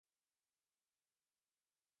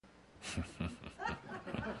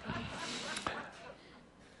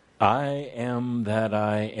I am that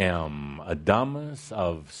I am, Adamus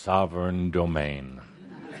of sovereign domain.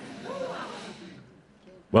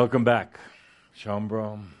 Welcome back,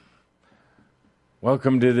 Shaumbra.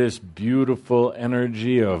 Welcome to this beautiful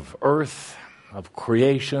energy of earth, of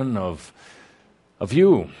creation, of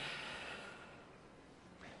you.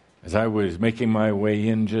 As I was making my way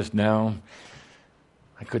in just now,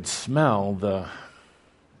 I could smell the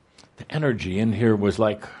energy in here was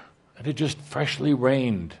like it had just freshly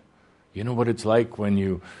rained. You know what it's like when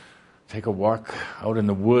you take a walk out in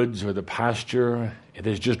the woods or the pasture? It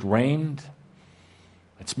has just rained.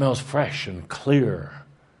 It smells fresh and clear,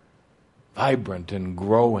 vibrant and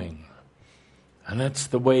growing. And that's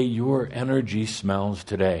the way your energy smells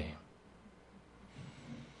today.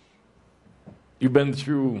 You've been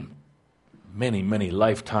through many, many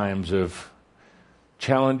lifetimes of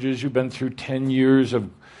challenges. You've been through 10 years of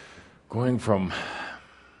going from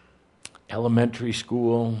elementary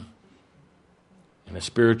school, in a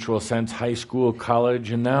spiritual sense, high school,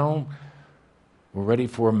 college, and now we're ready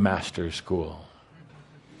for master's school.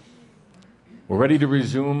 We're ready to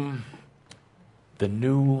resume the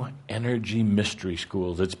new energy mystery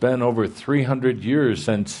schools. It's been over 300 years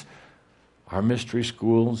since our mystery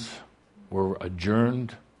schools were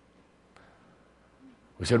adjourned.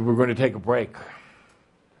 We said we're going to take a break.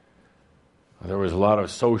 There was a lot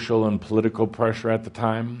of social and political pressure at the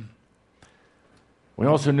time. We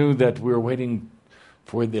also knew that we were waiting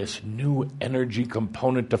for this new energy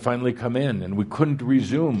component to finally come in, and we couldn't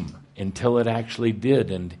resume until it actually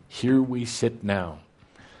did, and here we sit now.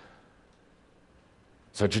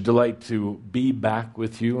 Such a delight to be back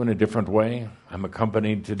with you in a different way. I'm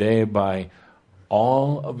accompanied today by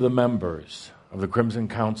all of the members of the Crimson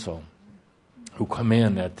Council who come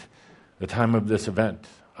in at the time of this event,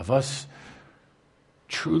 of us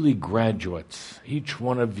truly graduates, each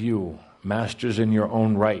one of you masters in your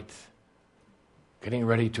own right, getting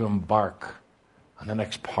ready to embark on the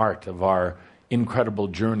next part of our incredible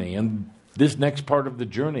journey. And this next part of the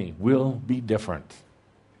journey will be different.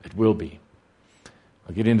 It will be.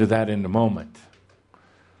 I'll get into that in a moment.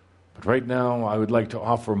 But right now, I would like to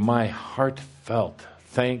offer my heartfelt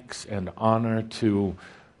thanks and honor to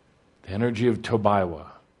the energy of Tobiwa,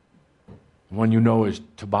 the one you know as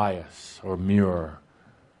Tobias or Muir,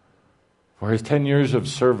 for his 10 years of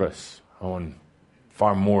service. And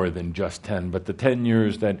far more than just 10, but the 10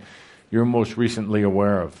 years that you're most recently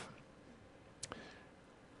aware of.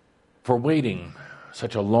 For waiting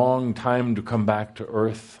such a long time to come back to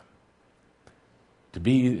earth, to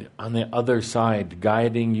be on the other side,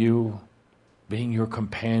 guiding you, being your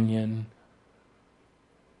companion,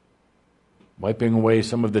 wiping away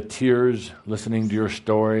some of the tears, listening to your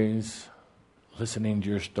stories, listening to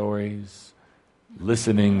your stories,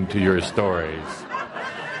 listening to your stories.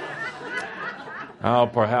 Now,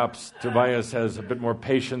 perhaps Tobias has a bit more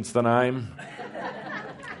patience than I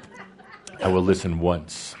will listen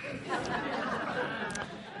once.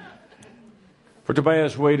 For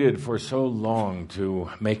Tobias waited for so long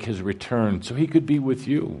to make his return so he could be with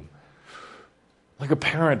you. Like a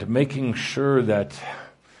parent making sure that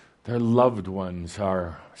their loved ones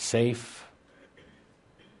are safe,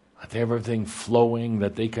 that they have everything flowing,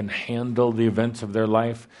 that they can handle the events of their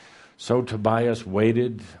life. So Tobias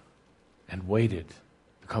waited and waited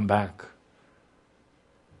to come back.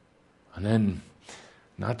 And then,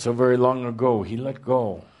 not so very long ago, he let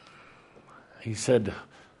go. He said,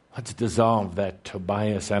 let's dissolve that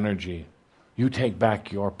Tobias energy. You take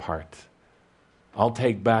back your part. I'll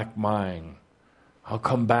take back mine. I'll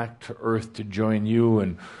come back to earth to join you,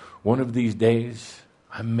 and one of these days,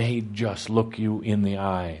 I may just look you in the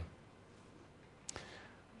eye.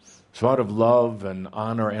 So out of love and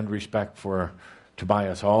honor and respect for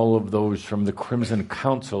Tobias, all of those from the Crimson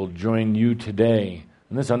Council join you today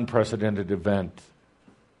in this unprecedented event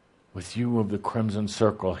with you of the Crimson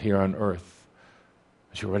Circle here on earth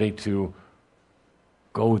as you're ready to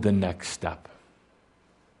go the next step.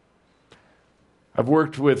 I've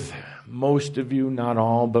worked with most of you, not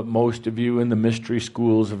all, but most of you in the mystery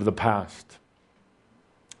schools of the past.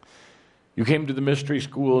 You came to the mystery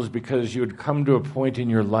schools because you had come to a point in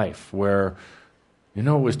your life where, it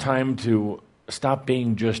was time to stop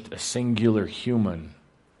being just a singular human.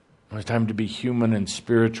 It was time to be human and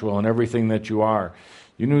spiritual and everything that you are.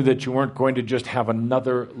 You knew that you weren't going to just have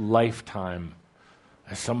another lifetime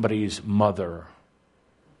as somebody's mother,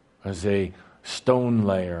 as a stone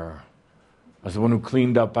layer, as the one who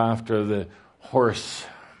cleaned up after the horse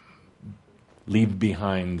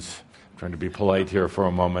leave-behinds. I'm trying to be polite here for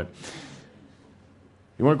a moment.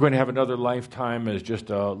 You weren't going to have another lifetime as just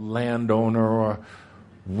a landowner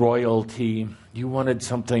royalty. You wanted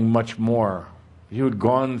something much more. You had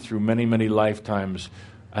gone through many, many lifetimes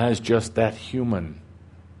as just that human,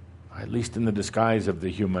 at least in the disguise of the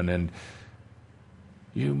human, and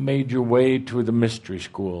you made your way to the mystery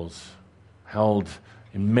schools held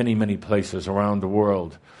in many, many places around the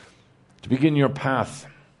world to begin your path,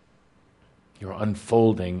 your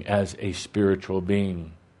unfolding as a spiritual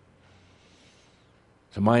being.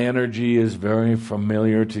 So my energy is very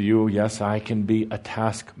familiar to you. Yes, I can be a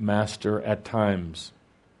taskmaster at times.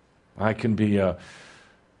 I can be a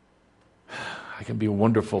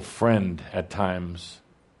wonderful friend at times.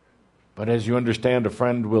 But as you understand, a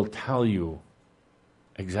friend will tell you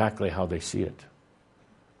exactly how they see it.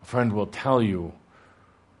 A friend will tell you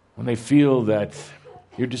when they feel that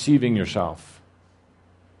you're deceiving yourself.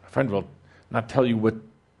 A friend will not tell you what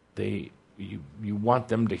you want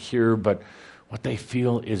them to hear, but what they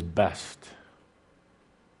feel is best.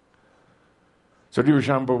 So, dear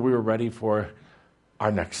Shambhala, we are ready for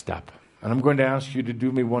our next step. And I'm going to ask you to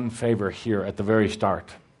do me one favor here at the very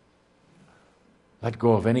start. Let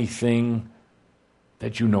go of anything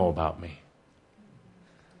that you know about me.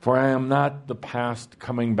 For I am not the past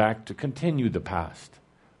coming back to continue the past.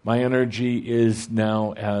 My energy is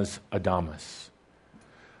now as Adamus.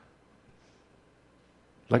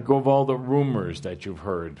 Let go of all the rumors that you've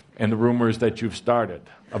heard and the rumors that you've started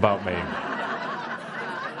about me.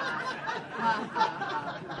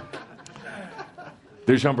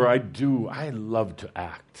 Dear Shambhala, I love to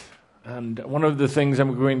act. And one of the things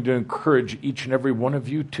I'm going to encourage each and every one of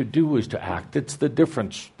you to do is to act. It's the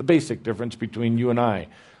difference, the basic difference between you and I.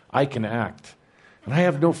 I can act. And I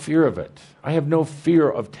have no fear of it. I have no fear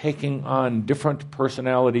of taking on different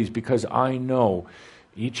personalities because I know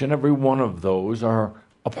each and every one of those are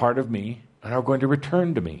a part of me and are going to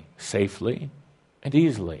return to me safely and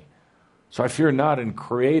easily. So I fear not in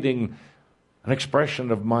creating an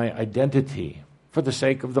expression of my identity for the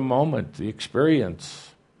sake of the moment, the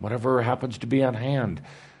experience, whatever happens to be on hand.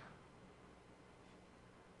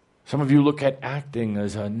 Some of you look at acting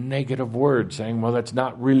as a negative word, saying, well, that's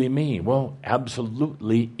not really me. Well,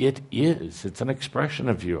 absolutely it is. It's an expression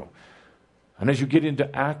of you. And as you get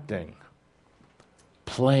into acting,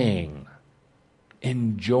 playing,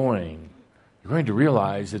 enjoying, you're going to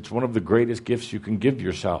realize it's one of the greatest gifts you can give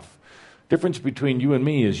yourself. Difference between you and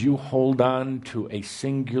me is you hold on to a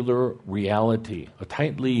singular reality, a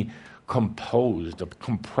tightly composed, a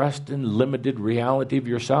compressed and limited reality of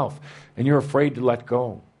yourself, and you're afraid to let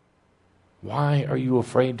go. Why are you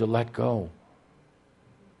afraid to let go?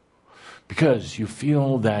 Because you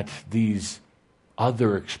feel that these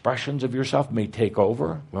other expressions of yourself may take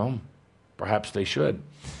over? Well, perhaps they should.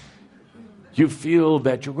 You feel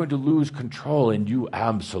that you're going to lose control, and you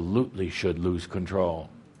absolutely should lose control.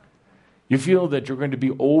 You feel that you're going to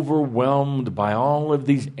be overwhelmed by all of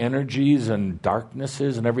these energies and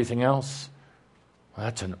darknesses and everything else. Well,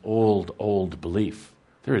 that's an old belief.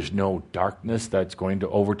 There is no darkness that's going to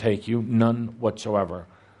overtake you, none whatsoever,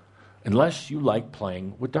 unless you like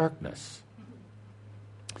playing with darkness.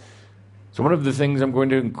 So one of the things I'm going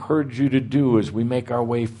to encourage you to do as we make our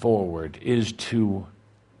way forward is to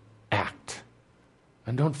act.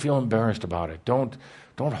 And don't feel embarrassed about it. Don't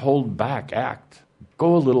hold back. Act.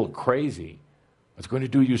 Go a little crazy. It's going to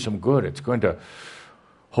do you some good. It's going to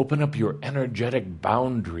open up your energetic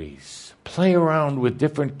boundaries. Play around with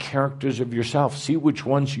different characters of yourself. See which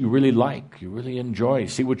ones you really like, you really enjoy.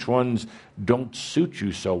 See which ones don't suit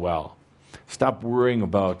you so well. Stop worrying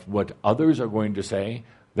about what others are going to say.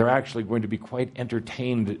 They're actually going to be quite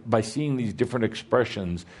entertained by seeing these different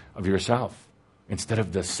expressions of yourself instead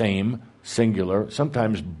of the same, singular,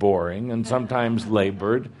 sometimes boring and sometimes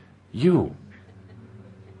labored you.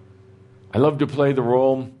 I love to play the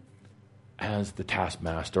role as the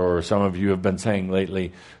taskmaster, or some of you have been saying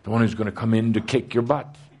lately, the one who's going to come in to kick your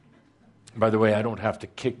butt. By the way, I don't have to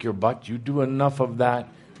kick your butt. You do enough of that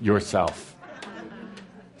yourself.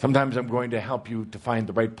 Sometimes I'm going to help you to find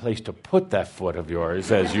the right place to put that foot of yours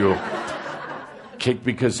as you kick,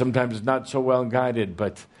 because sometimes it's not so well guided.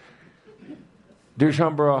 But, dear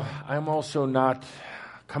Shambhala, I'm also not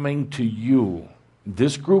coming to you,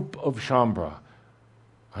 this group of Shambhala,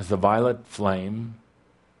 as the violet flame,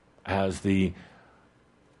 as the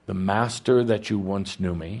master that you once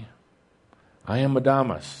knew me. I am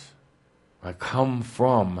Adamus. I come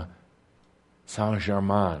from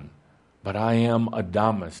Saint-Germain, but I am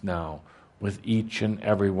Adamus now with each and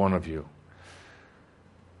every one of you.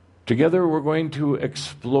 Together we're going to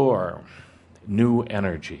explore new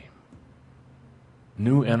energy.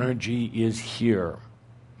 New energy is here.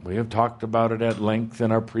 We have talked about it at length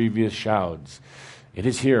in our previous shouds. It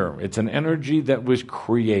is here. It's an energy that was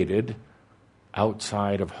created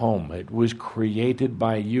outside of home. It was created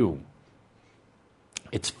by you.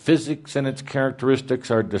 Its physics and its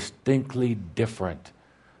characteristics are distinctly different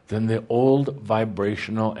than the old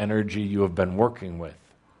vibrational energy you have been working with.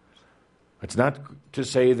 It's not to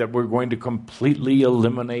say that we're going to completely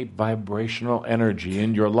eliminate vibrational energy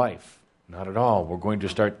in your life. Not at all. We're going to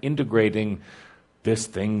start integrating this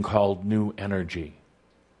thing called new energy.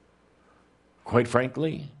 Quite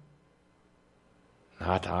frankly,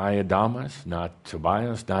 not I, Adamus, not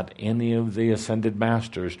Tobias, not any of the ascended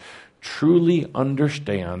masters truly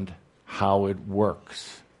understand how it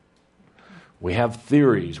works. We have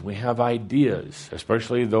theories, we have ideas,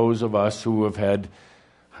 especially those of us who have had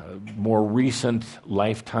more recent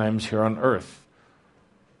lifetimes here on earth.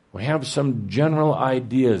 We have some general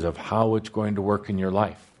ideas of how it's going to work in your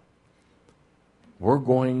life. We're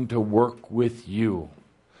going to work with you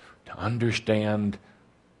to understand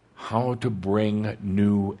how to bring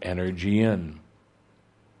new energy in.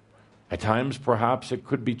 At times, perhaps it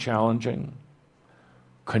could be challenging,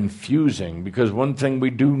 confusing, because one thing we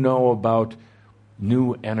do know about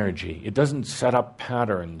new energy, it doesn't set up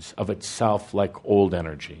patterns of itself like old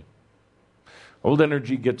energy. Old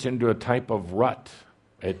energy gets into a type of rut.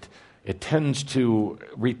 It tends to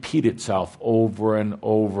repeat itself over and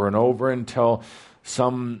over and over until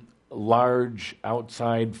some large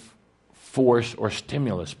outside force or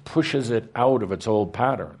stimulus pushes it out of its old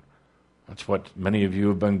pattern. That's what many of you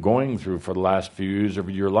have been going through for the last few years of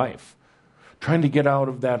your life, trying to get out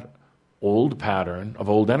of that old pattern of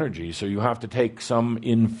old energy. So you have to take some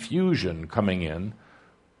infusion coming in,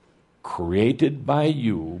 created by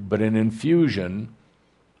you, but an infusion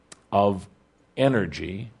of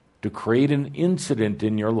energy to create an incident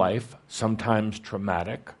in your life, sometimes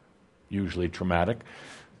traumatic, usually traumatic,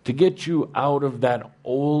 to get you out of that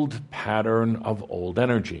old pattern of old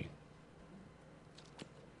energy.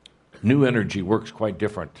 New energy works quite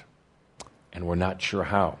different, and we're not sure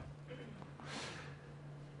how.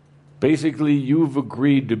 Basically, you've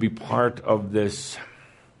agreed to be part of this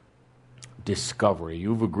discovery.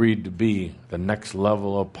 You've agreed to be the next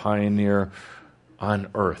level of pioneer on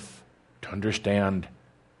Earth, to understand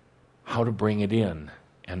how to bring it in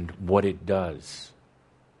and what it does.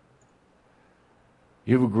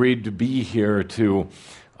 You've agreed to be here to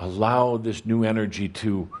allow this new energy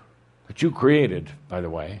that you created, by the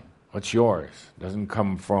way. What's yours? It doesn't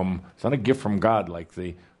come from, it's not a gift from God like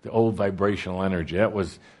the old vibrational energy. That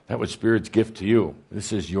was Spirit's gift to you.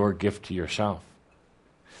 This is your gift to yourself.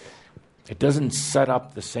 It doesn't set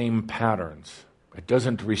up the same patterns. It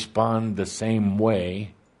doesn't respond the same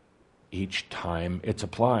way each time it's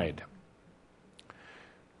applied.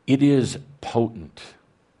 It is potent.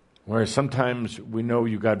 Whereas sometimes we know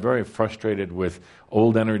you got very frustrated with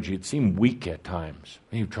old energy. It seemed weak at times.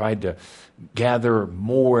 You tried to gather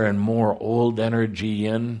more and more old energy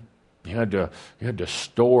in. You had to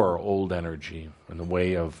store old energy in the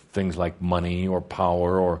way of things like money or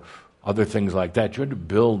power or other things like that. You had to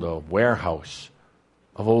build a warehouse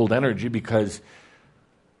of old energy because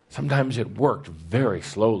sometimes it worked very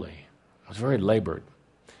slowly. It was very labored.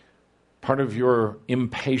 Part of your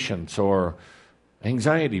impatience or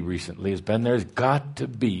anxiety recently has been there's got to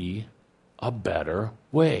be a better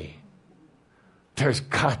way. There's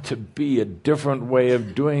got to be a different way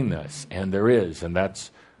of doing this. And there is, and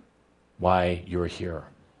that's why you're here.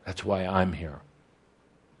 That's why I'm here.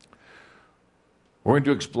 We're going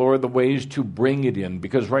to explore the ways to bring it in,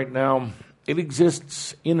 because right now it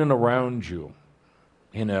exists in and around you,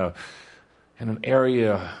 in an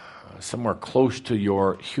area somewhere close to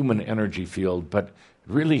your human energy field, but it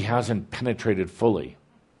really hasn't penetrated fully.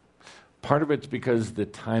 Part of it's because the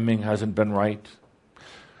timing hasn't been right.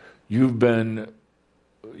 You've been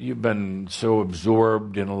so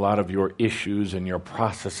absorbed in a lot of your issues and your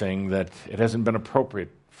processing that it hasn't been appropriate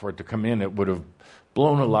for it to come in. It would have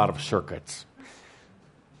blown a lot of circuits.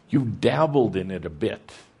 You've dabbled in it a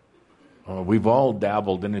bit. We've all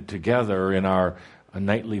dabbled in it together in our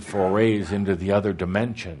nightly forays into the other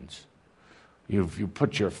dimensions. You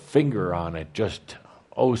put your finger on it just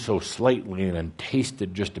so slightly and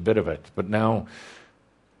tasted just a bit of it. But now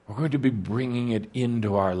we're going to be bringing it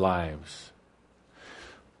into our lives.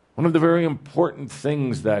 One of the very important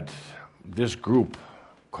things that this group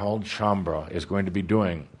called Shaumbra is going to be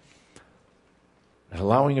doing is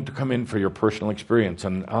allowing it to come in for your personal experience.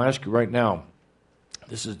 And I'll ask you right now,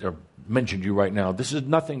 this is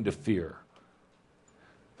nothing to fear.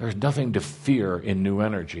 There's nothing to fear in new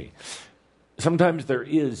energy. Sometimes there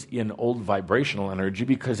is in old vibrational energy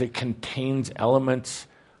because it contains elements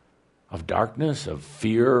of darkness, of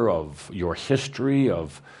fear, of your history,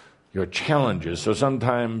 of your challenges. So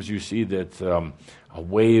sometimes you see that a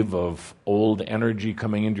wave of old energy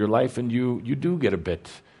coming into your life, and you do get a bit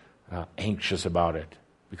anxious about it,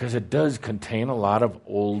 because it does contain a lot of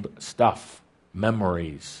old stuff,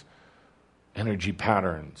 memories, energy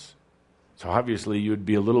patterns. So obviously you'd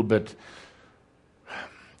be a little bit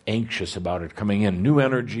anxious about it coming in. New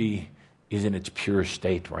energy is in its pure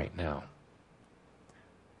state right now.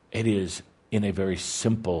 It is in a very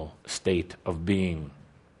simple state of being.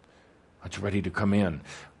 It's ready to come in.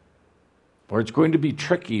 Where it's going to be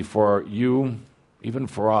tricky for you, even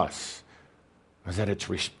for us, is that its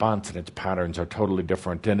response and its patterns are totally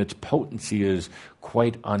different, and its potency is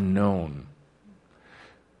quite unknown.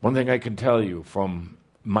 One thing I can tell you from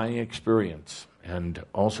my experience, and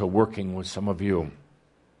also working with some of you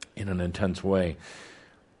in an intense way,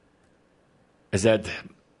 is that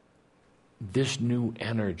this new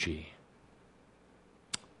energy,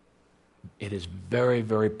 it is very,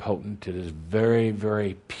 very potent. It is very,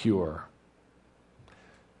 very pure.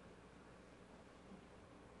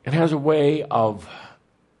 It has a way of,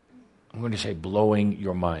 I'm going to say, blowing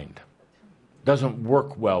your mind. It doesn't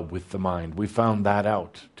work well with the mind. We found that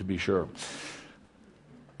out, to be sure.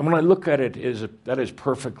 And when I look at it, that is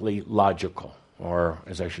perfectly logical, or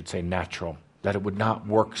as I should say, natural, that it would not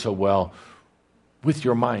work so well with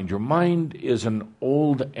your mind. Your mind is an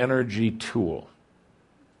old energy tool.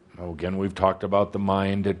 Now, again, we've talked about the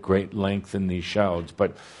mind at great length in these shouts,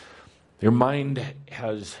 but your mind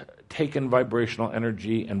has taken vibrational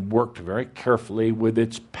energy and worked very carefully with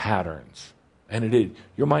its patterns. And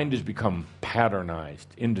your mind has become patternized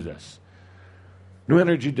into this. New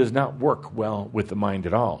energy does not work well with the mind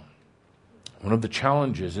at all. One of the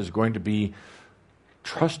challenges is going to be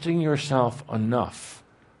trusting yourself enough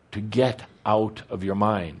to get out of your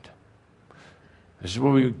mind. This is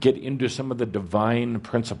where we get into some of the divine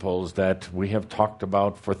principles that we have talked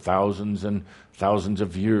about for thousands and thousands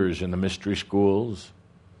of years in the mystery schools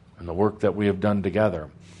and the work that we have done together.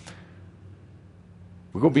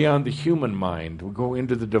 We go beyond the human mind. We go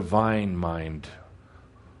into the divine mind.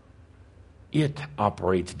 It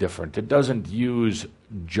operates different. It doesn't use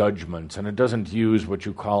judgments, and it doesn't use what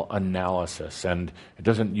you call analysis, and it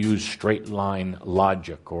doesn't use straight line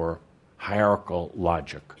logic or hierarchical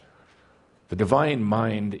logic. The divine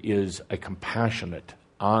mind is a compassionate,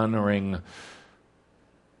 honoring,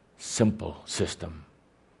 simple system.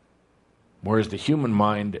 Whereas the human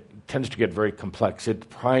mind tends to get very complex. It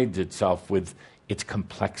prides itself with its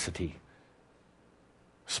complexity.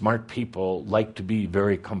 Smart people like to be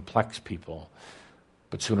very complex people,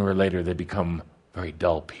 but sooner or later they become very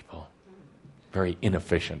dull people, very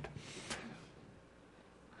inefficient.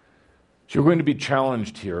 So you're going to be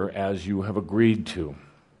challenged here, as you have agreed to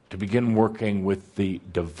begin working with the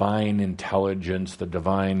divine intelligence, the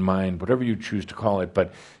divine mind, whatever you choose to call it,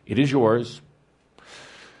 but it is yours.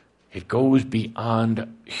 It goes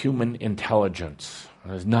beyond human intelligence.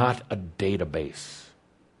 It is not a database.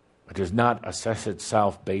 It does not assess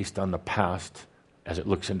itself based on the past as it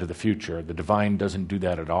looks into the future. The divine doesn't do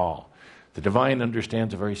that at all. The divine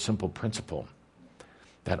understands a very simple principle,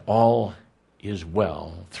 that all is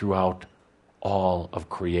well throughout all of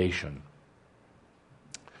creation.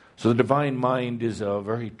 So the divine mind is a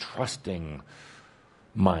very trusting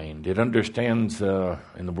mind. It understands, in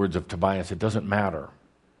the words of Tobias, it doesn't matter.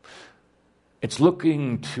 It's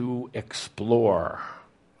looking to explore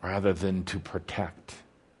rather than to protect.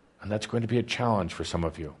 And that's going to be a challenge for some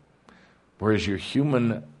of you. Whereas your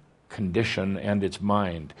human condition and its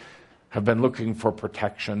mind have been looking for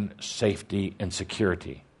protection, safety, and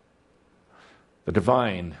security. The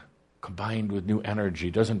divine, combined with new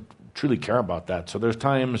energy, doesn't truly care about that. So there's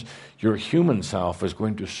times your human self is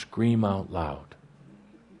going to scream out loud,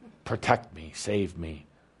 protect me, save me.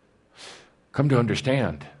 Come to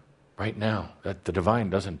understand right now that the divine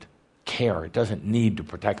doesn't care. It doesn't need to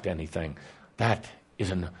protect anything. That is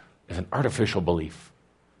an artificial belief.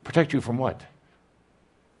 Protect you from what?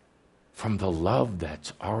 From the love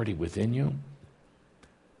that's already within you?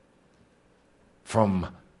 From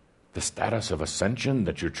the status of ascension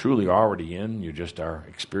that you're truly already in, you just are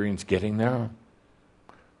experiencing getting there?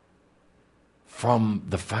 From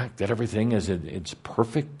the fact that everything is in its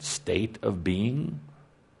perfect state of being?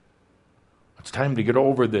 It's time to get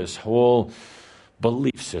over this whole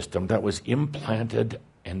belief system that was implanted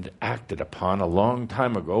and acted upon a long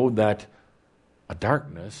time ago, that a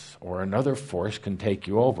darkness or another force can take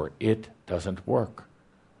you over. It doesn't work.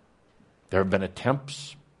 There have been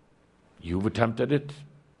attempts. You've attempted it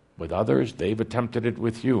with others. They've attempted it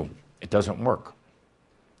with you. It doesn't work.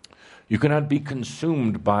 You cannot be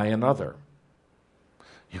consumed by another.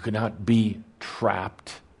 You cannot be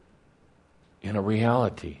trapped in a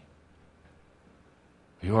reality.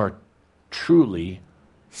 You are truly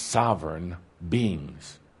sovereign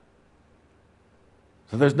beings.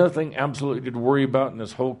 So there's nothing absolutely to worry about in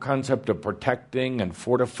this whole concept of protecting and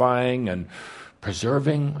fortifying and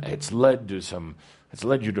preserving. It's led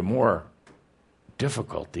you to more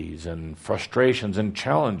difficulties and frustrations and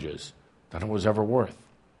challenges than it was ever worth.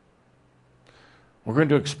 We're going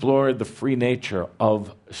to explore the free nature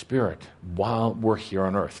of spirit while we're here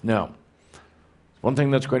on earth. Now, one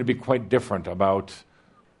thing that's going to be quite different about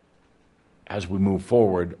as we move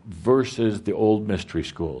forward versus the old mystery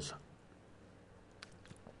schools.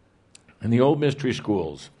 In the old mystery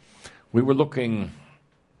schools, we were looking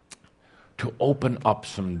to open up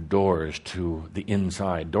some doors to the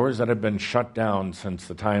inside, doors that have been shut down since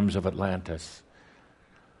the times of Atlantis.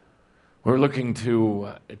 We're looking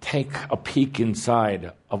to take a peek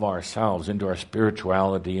inside of ourselves, into our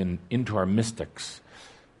spirituality and into our mystics.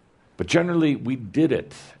 But generally, we did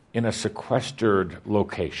it in a sequestered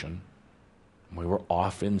location. We were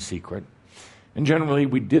off in secret. And generally,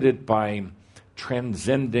 we did it by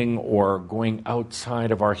transcending or going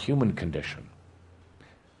outside of our human condition.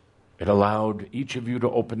 It allowed each of you to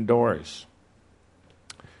open doors.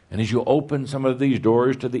 And as you open some of these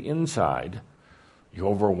doors to the inside, you're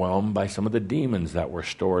overwhelmed by some of the demons that were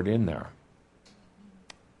stored in there.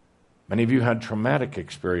 Many of you had traumatic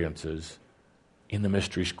experiences in the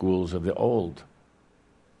mystery schools of the old,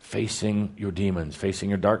 facing your demons, facing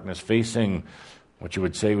your darkness, facing what you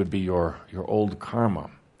would say would be your old karma,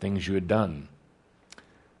 things you had done.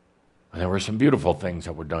 And there were some beautiful things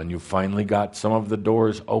that were done. You finally got some of the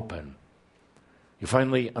doors open. You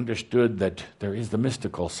finally understood that there is the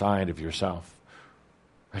mystical side of yourself,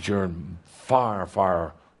 that you're far,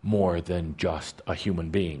 far more than just a human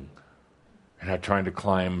being. You're not trying to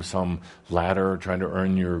climb some ladder, trying to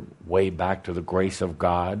earn your way back to the grace of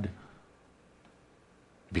God.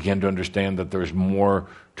 You begin to understand that there's more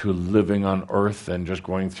to living on earth than just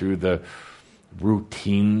going through the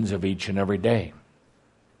routines of each and every day.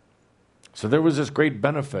 So there was this great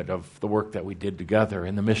benefit of the work that we did together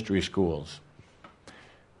in the mystery schools.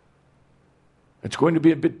 It's going to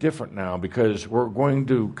be a bit different now because we're going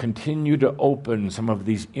to continue to open some of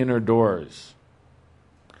these inner doors.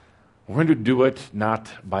 We're going to do it not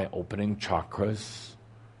by opening chakras,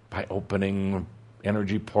 by opening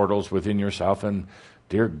energy portals within yourself, and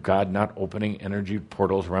dear God, not opening energy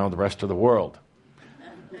portals around the rest of the world.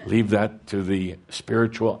 Leave that to the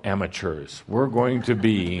spiritual amateurs. We're going to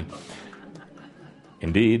be,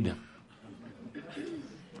 indeed,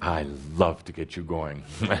 I love to get you going.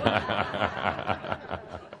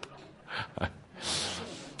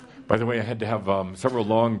 By the way, I had to have several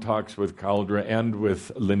long talks with Cauldre and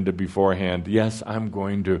with Linda beforehand. Yes, I'm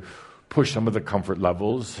going to push some of the comfort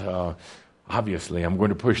levels. Obviously, I'm going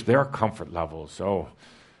to push their comfort levels. So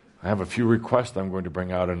I have a few requests I'm going to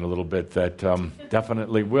bring out in a little bit that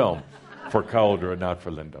definitely will for Cauldre, not for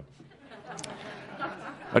Linda.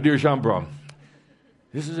 Dear Jean-Bron,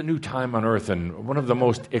 this is a new time on earth and one of the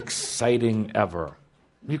most exciting ever.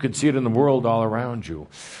 You can see it in the world all around you.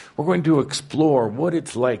 We're going to explore what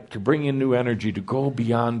it's like to bring in new energy, to go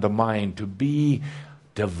beyond the mind, to be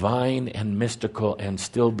divine and mystical and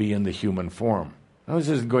still be in the human form. Now, this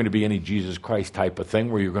isn't going to be any Jesus Christ type of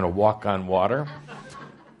thing where you're going to walk on water.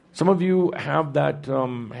 Some of you have that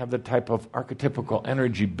type of archetypical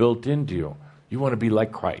energy built into you. You want to be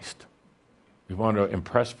like Christ. You want to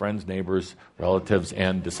impress friends, neighbors, relatives,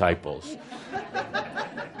 and disciples.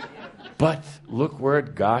 But look where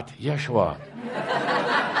it got Yeshua.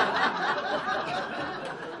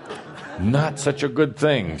 Not such a good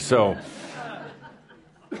thing. So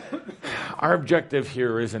our objective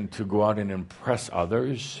here isn't to go out and impress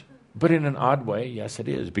others, but in an odd way, yes, it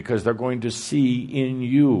is, because they're going to see in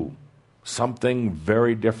you something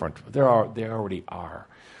very different. They already are.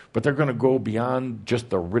 But they're going to go beyond just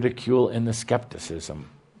the ridicule and the skepticism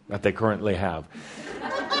that they currently have.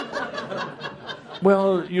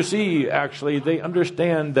 Well, you see, actually, they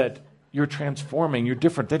understand that you're transforming, you're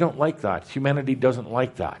different. They don't like that. Humanity doesn't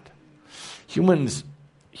like that. Humans,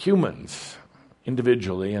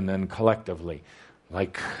 individually and then collectively,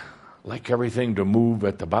 like everything to move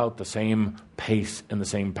at about the same pace and the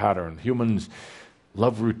same pattern. Humans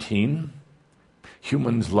love routine.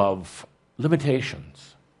 Humans love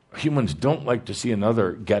limitations. Humans don't like to see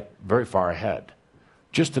another get very far ahead.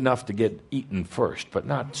 Just enough to get eaten first, but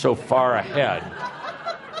not so far ahead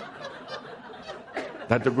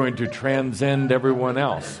that they're going to transcend everyone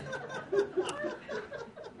else.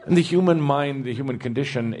 And the human mind, the human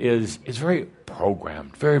condition is very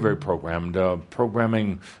programmed, very, very programmed.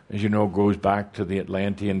 Programming, as you know, goes back to the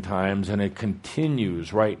Atlantean times, and it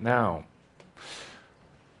continues right now.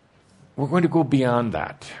 we're going to go beyond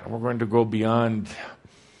that. We're going to go beyond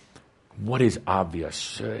what is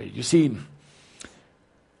obvious. You see,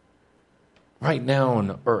 right now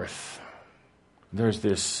on Earth, there's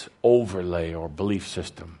this overlay or belief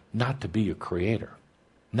system not to be a creator,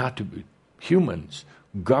 not to be humans,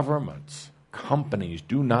 governments, companies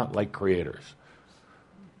do not like creators.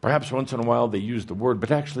 Perhaps once in a while they use the word,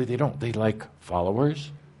 but actually they don't. They like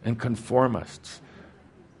followers and conformists.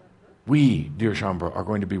 We, dear Shaumbra, are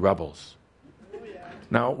going to be rebels.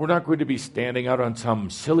 Now, we're not going to be standing out on some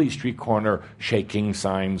silly street corner shaking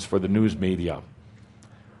signs for the news media.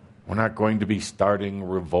 We're not going to be starting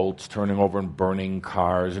revolts, turning over and burning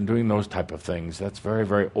cars and doing those type of things. That's very,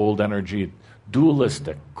 very old energy,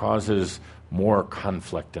 dualistic, causes more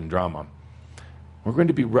conflict and drama. We're going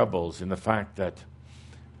to be rebels in the fact that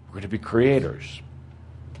we're going to be creators.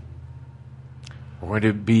 We're going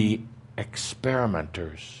to be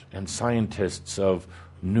experimenters and scientists of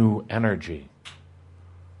new energy.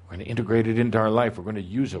 We're going to integrate it into our life. We're going to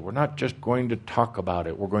use it. We're not just going to talk about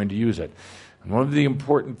it. We're going to use it. And one of the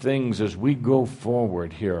important things as we go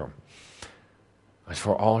forward here is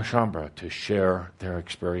for all Shaumbra to share their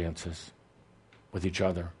experiences with each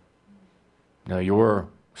other. Now, your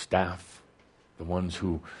staff, the ones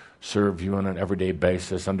who serve you on an everyday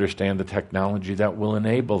basis, understand the technology that will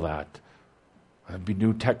enable that. There'll be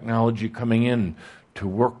new technology coming in to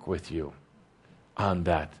work with you on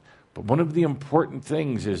that. But one of the important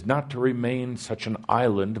things is not to remain such an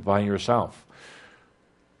island by yourself.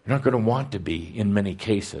 You're not going to want to be in many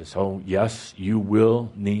cases. Oh, yes, you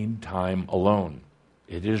will need time alone.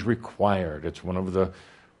 It is required. It's one of the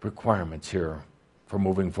requirements here for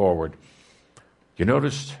moving forward. You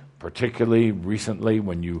noticed, particularly recently,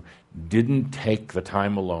 when you didn't take the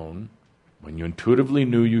time alone, when you intuitively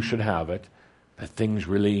knew you should have it, that things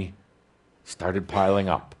really started piling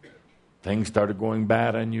up. Things started going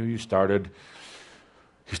bad on you. You started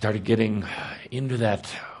getting into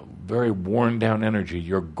that very worn down energy.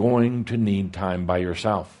 You're going to need time by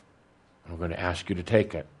yourself. I'm going to ask you to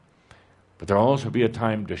take it. But there'll also be a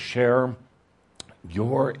time to share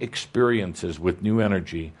your experiences with new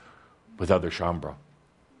energy with other Shaumbra.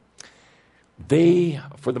 They,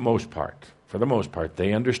 for the most part,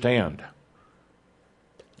 they understand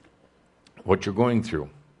what you're going through.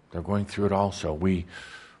 They're going through it also. We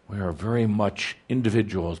are very much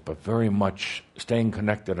individuals, but very much staying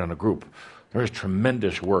connected in a group. There is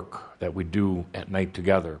tremendous work that we do at night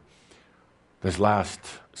together. This last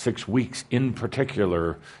 6 weeks in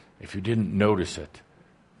particular, if you didn't notice it,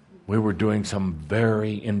 we were doing some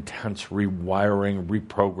very intense rewiring,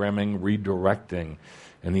 reprogramming, redirecting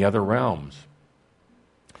in the other realms.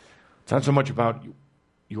 It's not so much about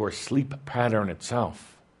your sleep pattern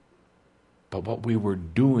itself, but what we were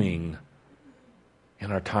doing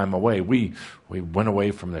in our time away. We went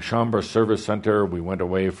away from the Shaumbra Service Center. We went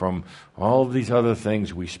away from all of these other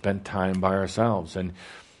things. We spent time by ourselves. And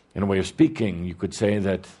in a way of speaking, you could say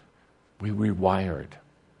that we rewired.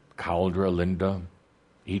 Cauldre, Linda,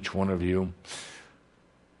 each one of you.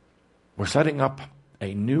 We're setting up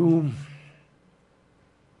a new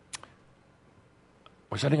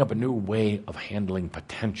way of handling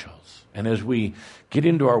potentials. And as we get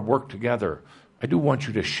into our work together, I do want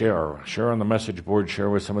you to share on the message board, share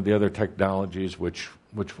with some of the other technologies which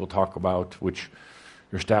we'll talk about, which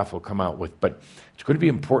your staff will come out with. But it's going to be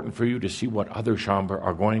important for you to see what other Shaumbra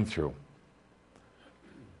are going through.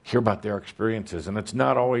 Hear about their experiences. And it's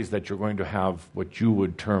not always that you're going to have what you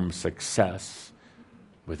would term success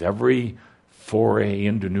with every foray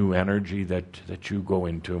into new energy that you go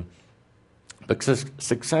into. But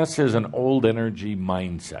success is an old energy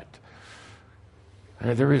mindset.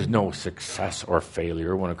 There is no success or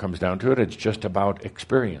failure when it comes down to it. It's just about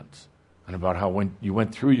experience and about how you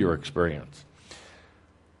went through your experience.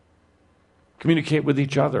 Communicate with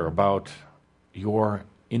each other about your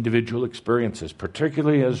individual experiences,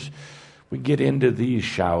 particularly as we get into these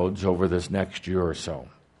shouds over this next year or so.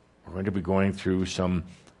 We're going to be going through some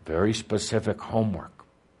very specific homework,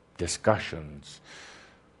 discussions,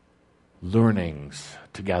 learnings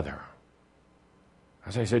together.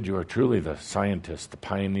 As I said, you are truly the scientists, the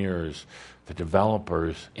pioneers, the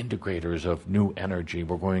developers, integrators of new energy.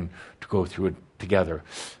 We're going to go through it together.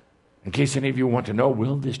 In case any of you want to know,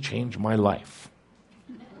 will this change my life?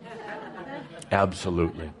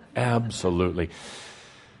 Absolutely. Absolutely.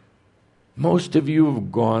 Most of you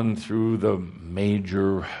have gone through the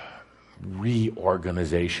major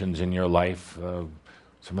reorganizations in your life,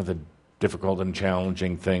 some of the difficult and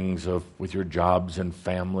challenging things with your jobs and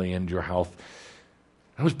family and your health.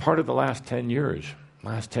 It was part of the last 10 years.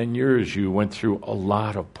 Last 10 years, you went through a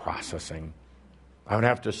lot of processing. I would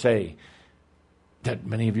have to say, that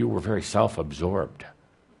many of you were very self-absorbed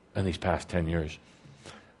in these past 10 years.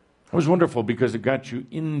 It was wonderful because it got you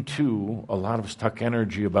into a lot of stuck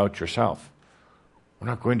energy about yourself. We're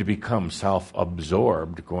not going to become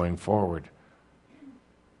self-absorbed going forward.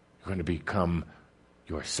 You're going to become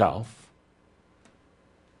yourself.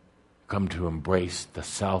 You come to embrace the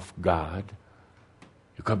self-God.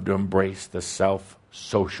 You come to embrace the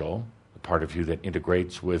self-social, the part of you that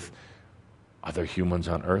integrates with other humans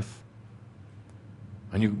on earth.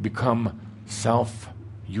 And you become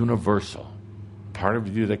self-universal, part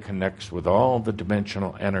of you that connects with all the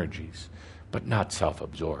dimensional energies, but not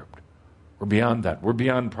self-absorbed. We're beyond that. We're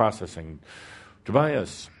beyond processing.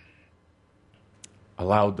 Tobias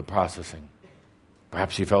allowed the processing.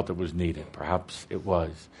 Perhaps he felt it was needed. Perhaps it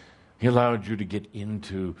was. He allowed you to get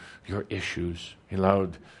into your issues. He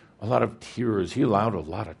allowed a lot of tears. He allowed a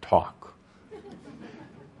lot of talk.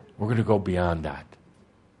 We're going to go beyond that.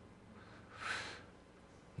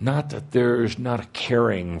 Not that there's not a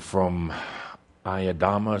caring from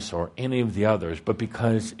Adamus or any of the others, but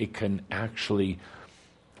because it can actually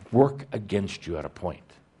work against you at a point.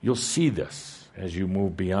 You'll see this as you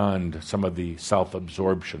move beyond some of the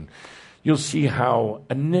self-absorption. You'll see how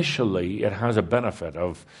initially it has a benefit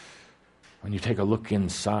of when you take a look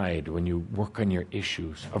inside, when you work on your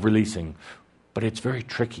issues of releasing, but it's very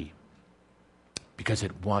tricky because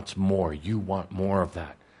it wants more. You want more of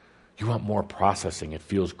that. You want more processing. It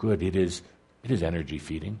feels good. It is energy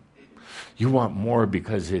feeding. You want more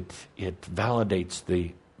because it validates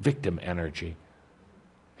the victim energy.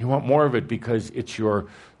 You want more of it because it's your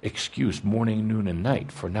excuse morning, noon, and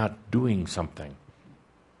night for not doing something.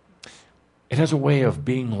 It has a way of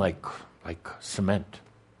being like cement,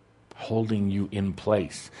 holding you in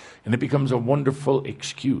place. And it becomes a wonderful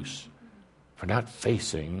excuse for not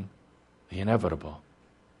facing the inevitable.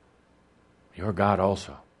 You're God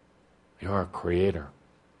also. You're a creator.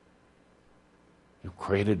 You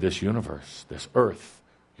created this universe, this earth,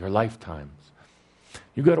 your lifetimes.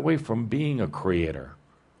 You got away from being a creator.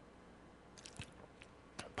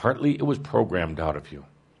 Partly it was programmed out of you.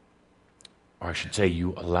 Or I should say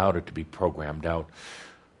you allowed it to be programmed out.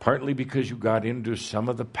 Partly because you got into some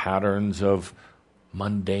of the patterns of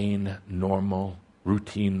mundane, normal,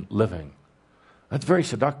 routine living. That's very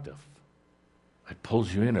seductive. It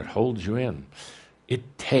pulls you in, it holds you in.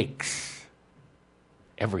 It takes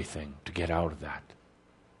everything to get out of that.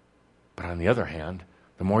 But on the other hand,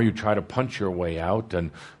 the more you try to punch your way out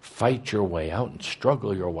and fight your way out and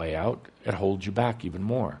struggle your way out, it holds you back even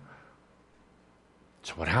more.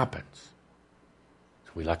 So what happens?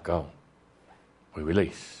 So we let go. We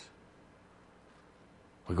release.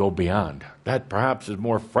 We go beyond. That perhaps is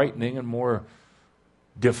more frightening and more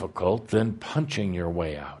difficult than punching your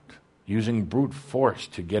way out, using brute force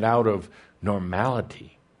to get out of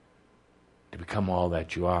normality, to become all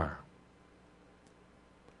that you are.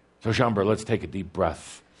 So, Chamber, let's take a deep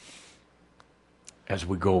breath as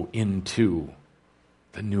we go into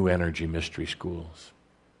the New Energy Mystery Schools.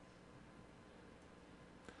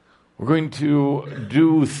 We're going to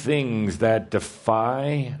do things that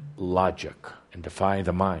defy logic and defy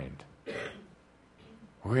the mind.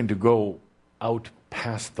 We're going to go out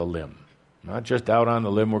past the limb. Not just out on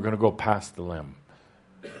the limb, we're going to go past the limb.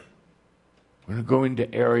 We're going to go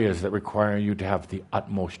into areas that require you to have the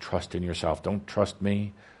utmost trust in yourself. Don't trust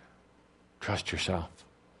me, trust yourself.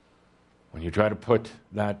 When you try to put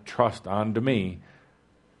that trust onto me,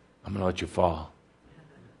 I'm going to let you fall.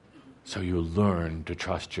 So you learn to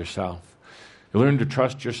trust yourself. You learn to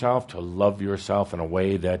trust yourself, to love yourself in a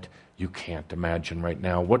way that you can't imagine right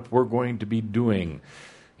now. What we're going to be doing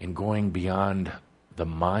in going beyond the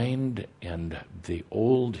mind and the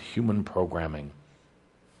old human programming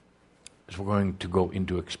is we're going to go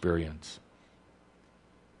into experience.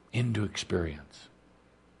 Into experience.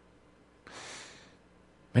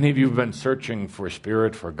 Many of you have been searching for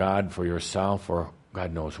spirit, for God, for yourself, or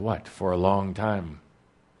God knows what, for a long time.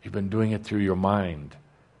 You've been doing it through your mind.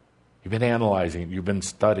 You've been analyzing it. You've been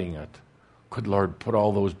studying it. Good Lord, put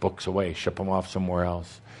all those books away. Ship them off somewhere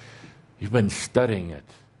else. You've been studying it.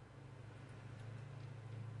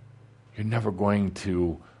 You're never going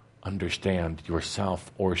to understand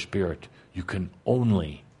yourself or spirit. You can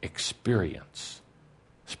only experience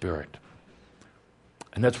spirit.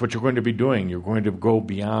 And that's what you're going to be doing. You're going to go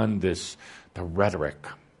beyond this, the rhetoric,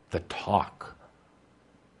 the talk.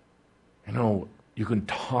 You know, you can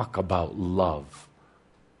talk about love.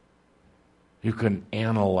 You can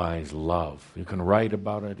analyze love. You can write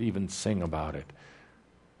about it, even sing about it.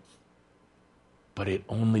 But it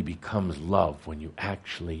only becomes love when you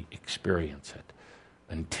actually experience it.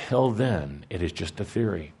 Until then, it is just a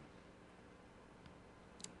theory.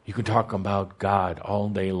 You can talk about God all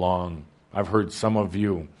day long. I've heard some of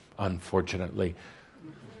you, unfortunately,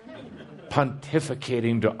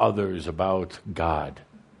 pontificating to others about God.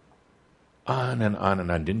 On and on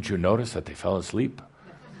and on. Didn't you notice that they fell asleep?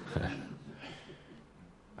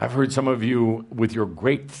 I've heard some of you with your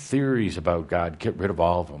great theories about God. Get rid of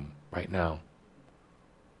all of them right now.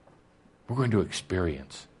 We're going to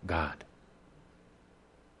experience God.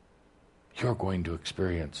 You're going to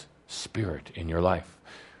experience Spirit in your life.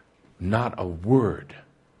 Not a word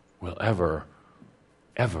will ever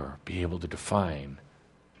be able to define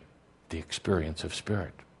the experience of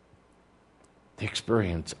Spirit. The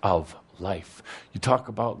experience of life. You talk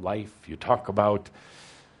about life, you talk about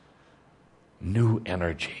new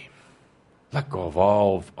energy. Let go of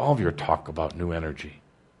all of your talk about new energy.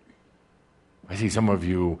 I see some of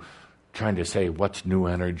you trying to say what's new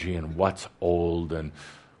energy and what's old and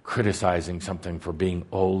criticizing something for being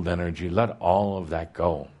old energy. Let all of that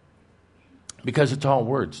go. Because it's all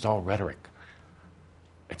words, it's all rhetoric.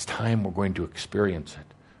 It's time we're going to experience it.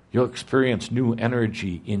 You'll experience new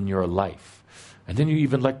energy in your life. And then you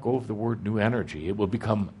even let go of the word new energy. It will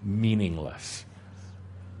become meaningless.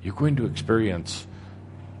 You're going to experience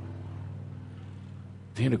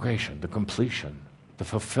the integration, the completion, the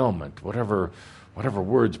fulfillment, whatever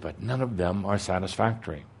words, but none of them are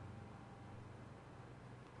satisfactory.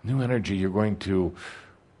 New energy, you're going to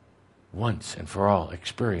once and for all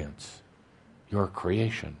experience your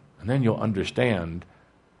creation. And then you'll understand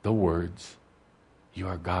the words, you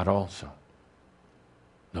are God also.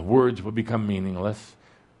 The words will become meaningless,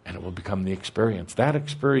 and it will become the experience. That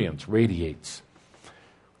experience radiates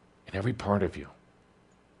in every part of you.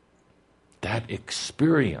 That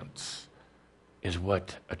experience is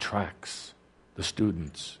what attracts the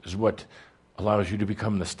students, is what allows you to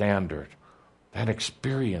become the standard. That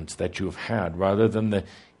experience that you've had, rather than the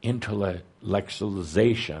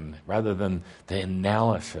intellectualization, rather than the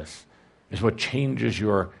analysis, is what changes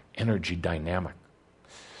your energy dynamic.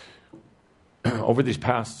 Over these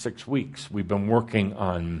past 6 weeks, we've been working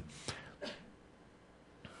on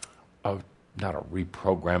not a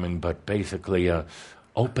reprogramming, but basically a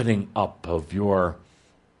opening up of your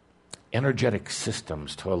energetic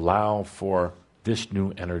systems to allow for this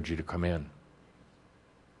new energy to come in.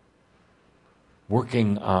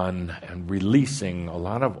 Working on and releasing a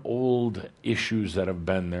lot of old issues that have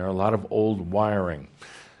been there, a lot of old wiring,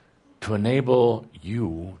 to enable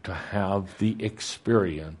you to have the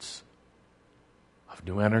experience of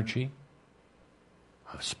new energy,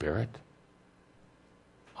 of spirit,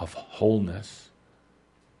 of wholeness,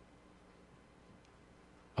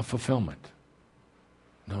 of fulfillment.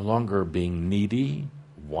 No longer being needy,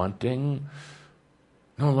 wanting,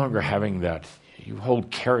 no longer having that. You hold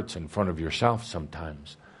carrots in front of yourself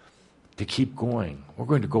sometimes to keep going. We're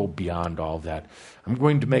going to go beyond all that. I'm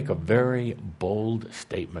going to make a very bold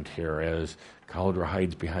statement here as Cauldre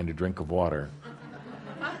hides behind a drink of water.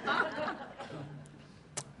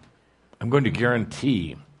 I'm going to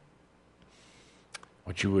guarantee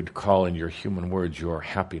what you would call in your human words your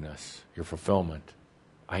happiness, your fulfillment.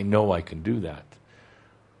 I know I can do that.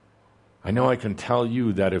 I know I can tell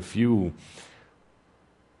you that if you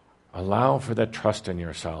allow for that trust in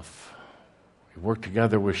yourself, you work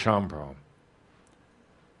together with Shaumbra,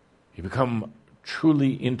 you become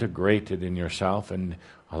truly integrated in yourself and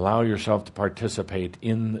allow yourself to participate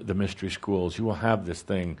in the mystery schools, you will have this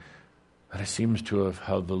thing that seems to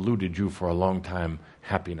have eluded you for a long time: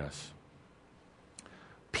 happiness,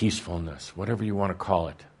 peacefulness, whatever you want to call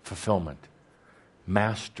it, fulfillment,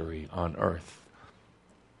 mastery on earth,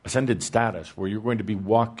 ascended status, where you're going to be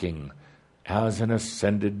walking as an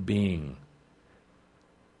ascended being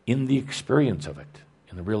in the experience of it,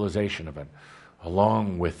 in the realization of it,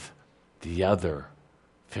 along with the other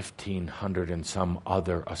 1,500 and some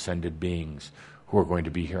other ascended beings who are going to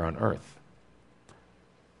be here on earth.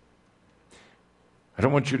 I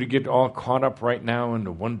don't want you to get all caught up right now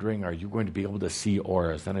into wondering, are you going to be able to see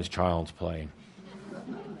auras? That is child's play.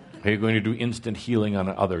 Are you going to do instant healing on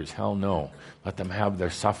others? Hell no. Let them have their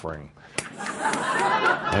suffering.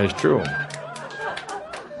 That is true.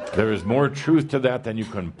 There is more truth to that than you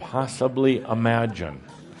can possibly imagine.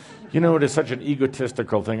 You know, it is such an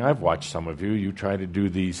egotistical thing. I've watched some of you. You try to do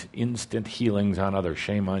these instant healings on others.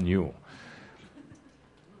 Shame on you.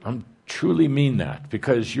 I truly mean that,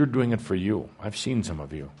 because you're doing it for you. I've seen some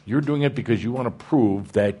of you. You're doing it because you want to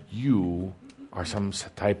prove that you are some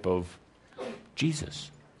type of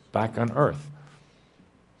Jesus back on earth.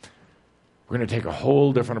 We're going to take a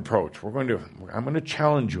whole different approach. I'm going to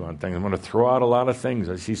challenge you on things. I'm going to throw out a lot of things.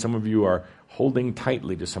 I see some of you are holding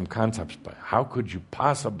tightly to some concepts, but how could you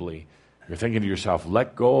possibly You're thinking to yourself,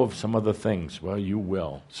 let go of some of the things. Well, you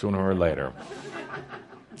will, sooner or later.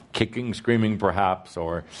 Kicking, screaming perhaps,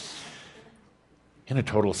 or in a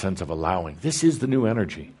total sense of allowing. This is the new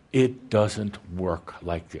energy. It doesn't work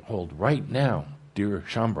like the old. Right now, dear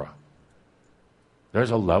Shaumbra,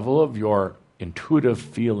 there's a level of your intuitive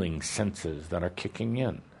feeling senses that are kicking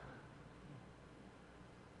in.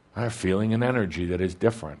 Are feeling an energy that is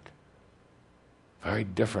different. Very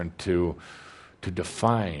different to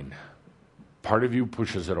define. Part of you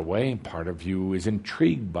pushes it away, part of you is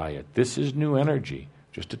intrigued by it. This is new energy,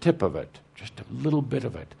 just a tip of it, just a little bit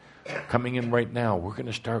of it. Coming in right now, we're going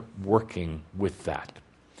to start working with that.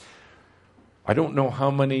 I don't know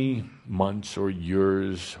how many months or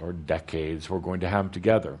years or decades we're going to have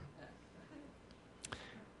together,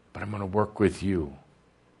 but I'm going to work with you.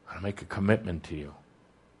 I'm going to make a commitment to you,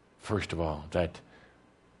 first of all, that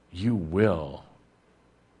you will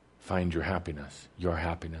find your happiness,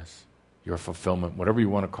 your fulfillment, whatever you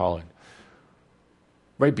want to call it.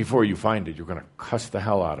 Right before you find it, you're going to cuss the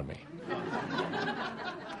hell out of me.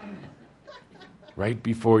 Right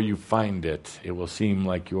before you find it, it will seem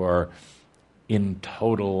like you are in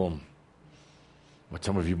total, what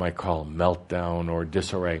some of you might call meltdown or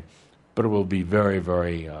disarray, but it will be very,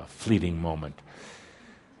 very fleeting moment.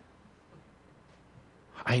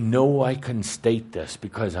 I know I can state this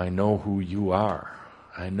because I know who you are.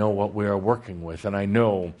 I know what we are working with, and I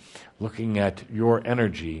know, looking at your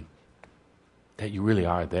energy, that you really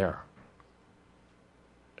are there.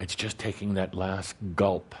 It's just taking that last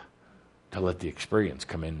gulp to let the experience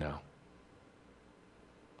come in now,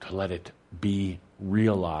 to let it be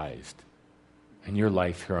realized in your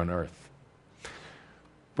life here on earth.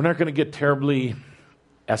 We're not going to get terribly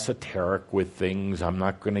esoteric with things. I'm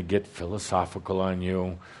not going to get philosophical on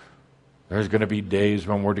you. There's going to be days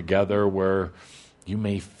when we're together where you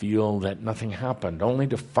may feel that nothing happened, only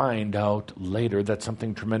to find out later that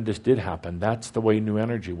something tremendous did happen. That's the way new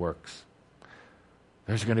energy works.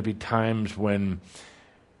 There's going to be times when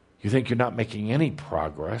you think you're not making any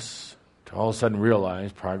progress, to all of a sudden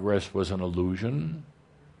realize progress was an illusion,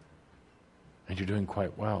 and you're doing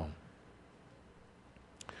quite well.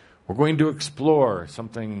 We're going to explore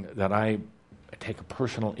something that I take a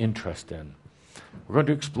personal interest in. We're going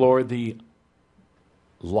to explore the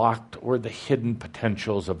locked or the hidden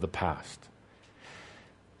potentials of the past.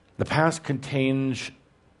 The past contains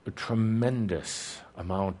a tremendous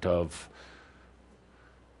amount of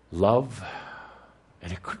love,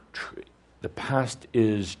 and the past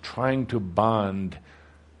is trying to bond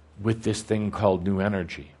with this thing called new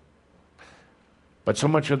energy. But so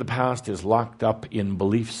much of the past is locked up in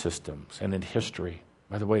belief systems and in history.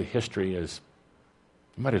 By the way, history is,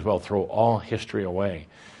 you might as well throw all history away,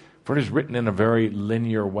 for it is written in a very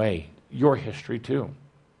linear way. Your history too.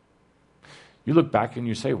 You look back and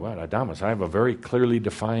you say, well, Adamus, I have a very clearly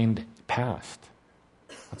defined past.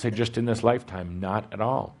 Let's say just in this lifetime, not at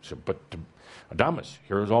all. So, but Adamus,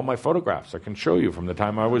 here's all my photographs I can show you from the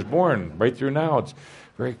time I was born, right through now. It's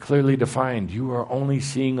very clearly defined. You are only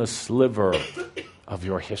seeing a sliver of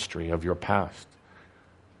your history, of your past.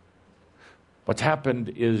 What's happened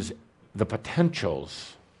is the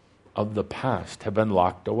potentials of the past have been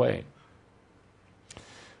locked away.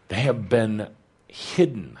 They have been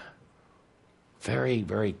hidden very,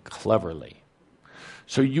 very cleverly.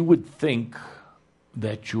 So you would think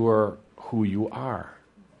that you're who you are,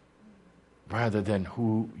 rather than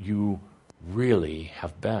who you really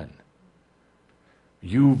have been.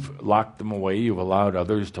 You've locked them away, you've allowed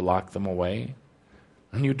others to lock them away,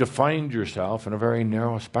 and you defined yourself in a very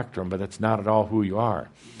narrow spectrum, but that's not at all who you are.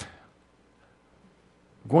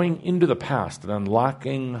 Going into the past and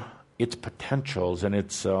unlocking its potentials and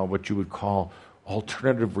its what you would call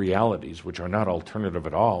alternative realities, which are not alternative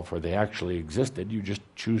at all, for they actually existed, you just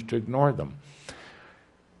choose to ignore them.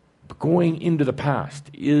 But going into the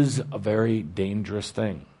past is a very dangerous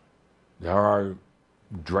thing. There are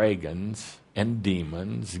dragons and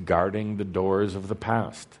demons guarding the doors of the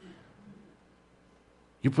past.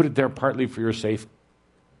 You put it there partly for your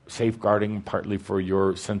safeguarding, partly for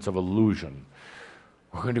your sense of illusion.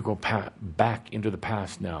 We're going to go back into the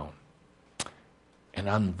past now and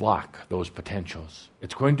unlock those potentials.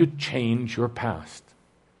 It's going to change your past.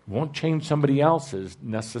 It won't change somebody else's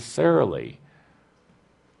necessarily,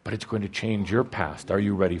 but it's going to change your past. Are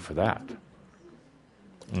you ready for that?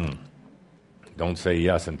 Don't say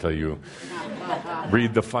yes until you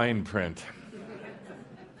read the fine print.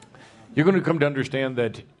 You're going to come to understand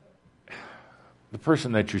that the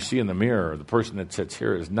person that you see in the mirror, the person that sits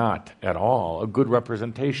here, is not at all a good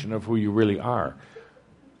representation of who you really are.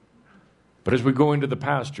 But as we go into the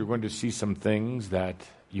past, you're going to see some things that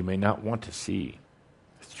you may not want to see.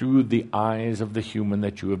 It's through the eyes of the human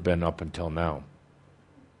that you have been up until now.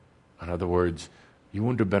 In other words, you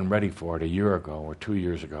wouldn't have been ready for it a year ago or 2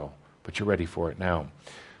 years ago, but you're ready for it now.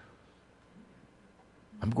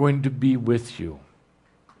 I'm going to be with you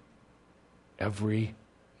every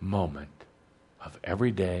moment of every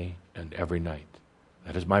day and every night.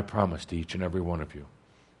 That is my promise to each and every one of you.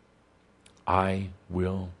 I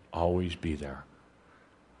will always be there.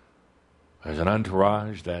 There's an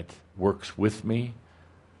entourage that works with me.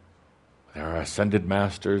 There are ascended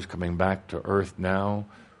masters coming back to earth now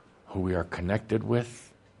who we are connected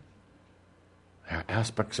with. There are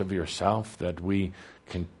aspects of yourself that we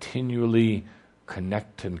continually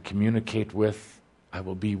connect and communicate with. I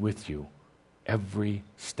will be with you every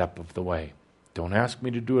step of the way. Don't ask me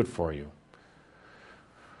to do it for you.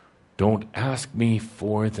 Don't ask me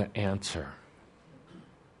for the answer.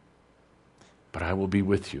 But I will be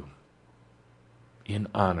with you in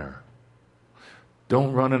honor.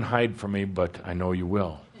 Don't run and hide from me, but I know you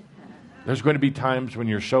will. There's going to be times when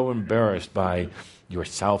you're so embarrassed by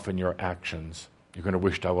yourself and your actions, you're going to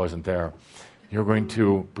wish I wasn't there. You're going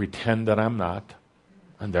to pretend that I'm not,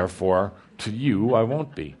 and therefore, to you, I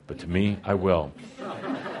won't be, but to me, I will.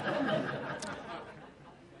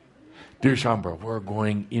 Dear Shaumbra, we're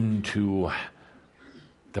going into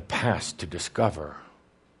the past to discover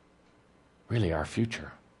really our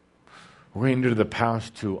future. We're going into the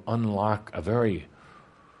past to unlock a very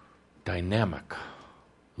dynamic,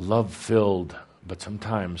 love-filled, but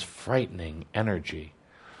sometimes frightening energy,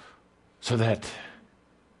 so that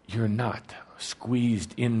you're not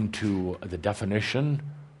squeezed into the definition.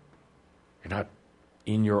 You're not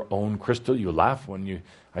in your own crystal. You laugh when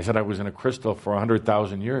I said I was in a crystal for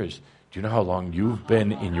 100,000 years. Do you know how long you've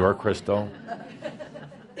been in your crystal?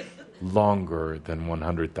 Longer than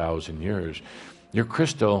 100,000 years. Your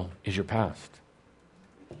crystal is your past.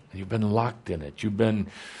 You've been locked in it. You've been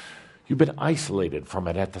isolated from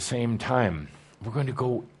it at the same time. We're going to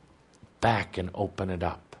go back and open it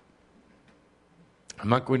up. I'm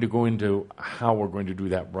not going to go into how we're going to do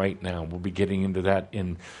that right now. We'll be getting into that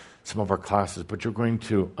in some of our classes, but you're going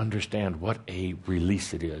to understand what a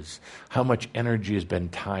release it is, how much energy has been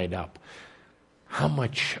tied up, how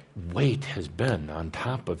much weight has been on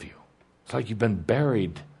top of you. It's like you've been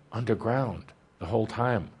buried underground the whole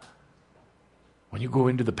time. When you go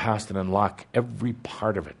into the past and unlock every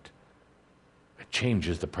part of it, it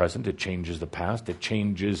changes the present, it changes the past, it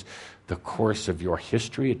changes the course of your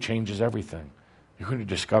history, it changes everything. You're going to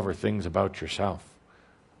discover things about yourself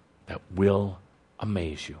that will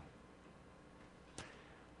amaze you.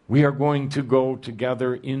 We are going to go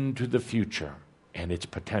together into the future and its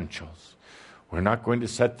potentials. We're not going to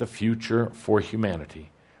set the future for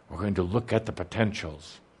humanity. We're going to look at the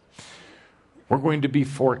potentials. We're going to be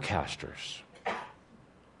forecasters.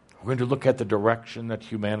 We're going to look at the direction that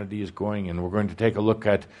humanity is going in. We're going to take a look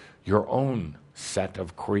at your own set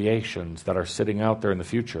of creations that are sitting out there in the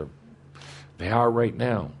future. They are right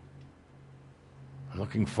now. I'm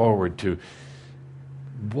looking forward to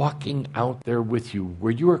walking out there with you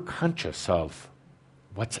where you are conscious of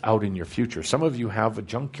what's out in your future. Some of you have a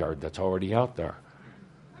junkyard that's already out there.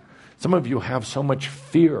 Some of you have so much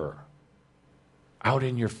fear out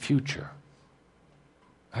in your future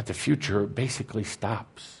that the future basically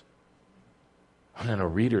stops. And then a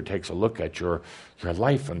reader takes a look at your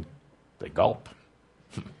life and they gulp.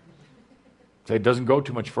 Say it doesn't go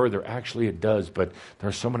too much further. Actually, it does, but there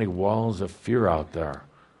are so many walls of fear out there.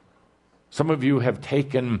 Some of you have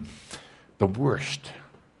taken the worst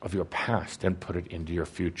of your past and put it into your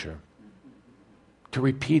future. To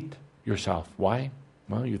repeat yourself. Why?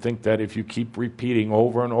 Well, you think that if you keep repeating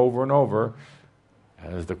over and over and over,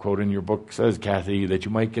 as the quote in your book says, Kathy, that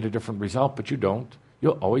you might get a different result, but you don't.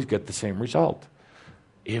 You'll always get the same result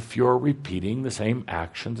if you're repeating the same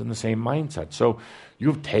actions and the same mindset. So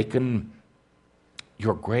you've taken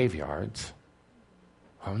your graveyards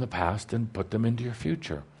from the past and put them into your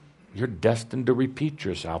future. You're destined to repeat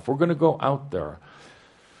yourself. We're going to go out there.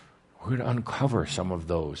 We're going to uncover some of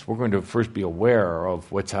those. We're going to first be aware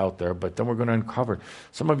of what's out there, but then we're going to uncover.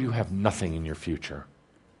 Some of you have nothing in your future.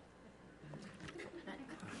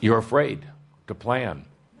 You're afraid to plan.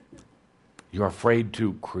 You're afraid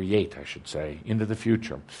to create, I should say, into the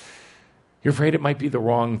future. You're afraid it might be the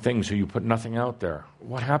wrong thing, so you put nothing out there.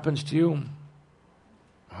 What happens to you?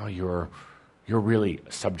 Well, you're really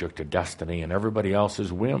subject to destiny and everybody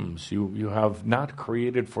else's whims. You have not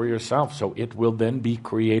created for yourself, so it will then be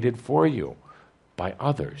created for you by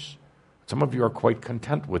others. Some of you are quite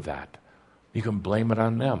content with that. You can blame it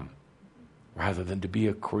on them rather than to be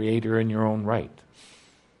a creator in your own right.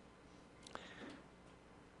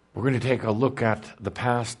 We're going to take a look at the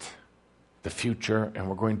past the future, and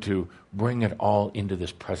we're going to bring it all into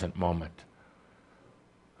this present moment.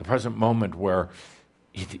 The present moment where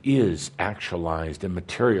it is actualized and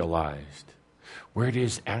materialized, where it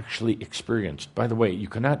is actually experienced. By the way, you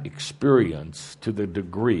cannot experience to the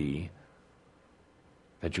degree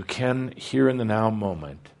that you can here in the now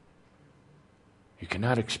moment. You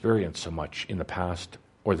cannot experience so much in the past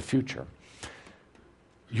or the future.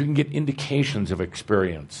 You can get indications of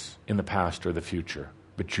experience in the past or the future,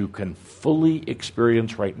 but you can fully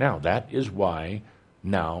experience right now. That is why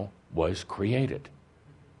now was created.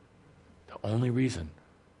 The only reason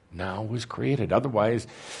now was created. Otherwise,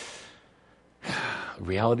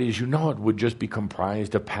 reality as you know it would just be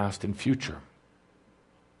comprised of past and future.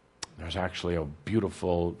 There's actually a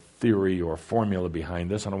beautiful theory or formula behind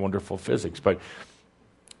this and a wonderful physics, but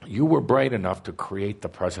you were bright enough to create the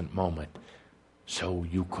present moment so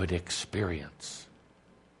you could experience.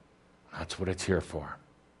 That's what it's here for.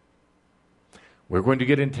 We're going to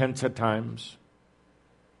get intense at times.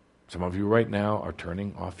 Some of you right now are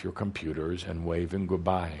turning off your computers and waving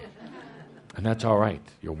goodbye. And that's all right.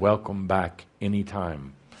 You're welcome back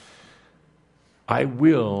anytime. I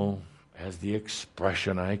will, as the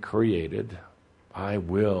expression I created, I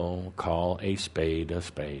will call a spade a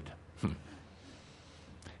spade.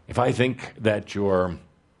 If I think that you're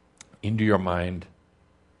into your mind,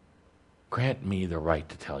 grant me the right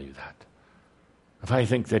to tell you that. If I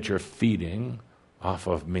think that you're feeding off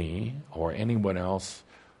of me or anyone else,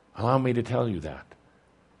 allow me to tell you that.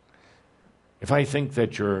 If I think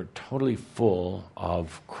that you're totally full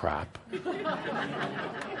of crap,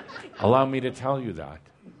 allow me to tell you that,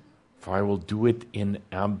 for I will do it in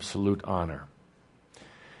absolute honor.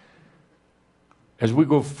 As we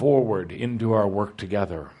go forward into our work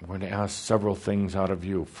together, I'm going to ask several things out of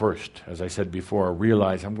you. First, as I said before,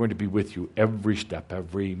 realize I'm going to be with you every step,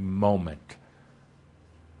 every moment.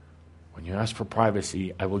 When you ask for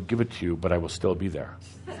privacy, I will give it to you, but I will still be there.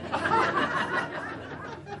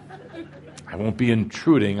 I won't be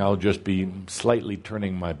intruding, I'll just be slightly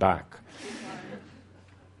turning my back.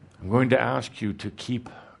 I'm going to ask you to keep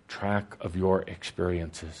track of your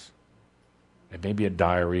experiences. It may be a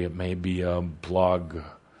diary, it may be a blog,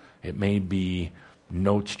 it may be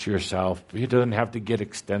notes to yourself. It doesn't have to get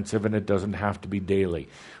extensive and it doesn't have to be daily.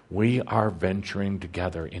 We are venturing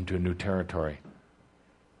together into a new territory.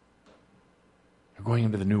 You're going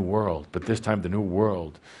into the new world, but this time the new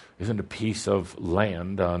world isn't a piece of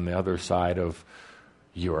land on the other side of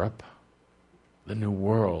Europe. The new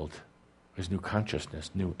world is new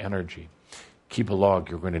consciousness, new energy. Keep a log,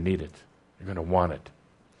 you're going to need it. You're going to want it.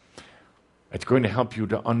 It's going to help you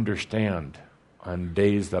to understand on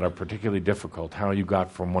days that are particularly difficult how you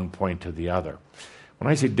got from one point to the other.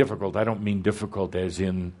 When I say difficult, I don't mean difficult as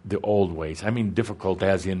in the old ways. I mean difficult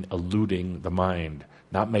as in eluding the mind,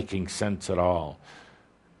 not making sense at all.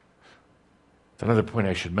 Another point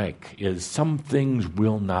I should make is some things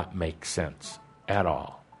will not make sense at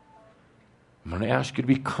all. I'm going to ask you to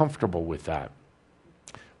be comfortable with that.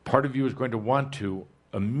 Part of you is going to want to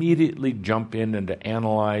immediately jump in and to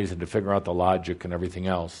analyze and to figure out the logic and everything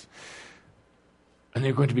else. And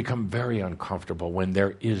you're going to become very uncomfortable when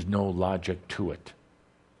there is no logic to it,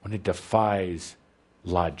 when it defies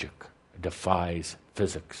logic, it defies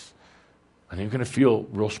physics. And you're going to feel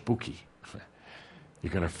real spooky.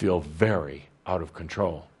 You're going to feel very out of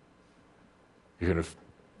control. You're going to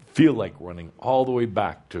feel like running all the way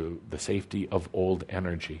back to the safety of old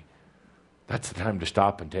energy. That's the time to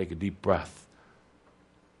stop and take a deep breath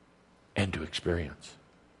and to experience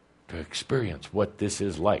what this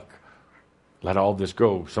is like. Let all this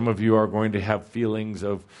go. Some of you are going to have feelings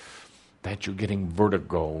of that you're getting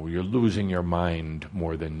vertigo, you're losing your mind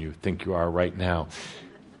more than you think you are right now.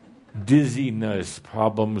 Dizziness,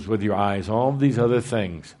 problems with your eyes, all these other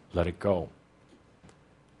things, let it go.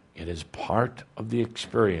 It is part of the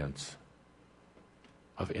experience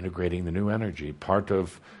of integrating the new energy, part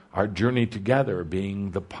of our journey together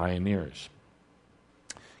being the pioneers.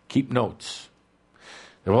 Keep notes.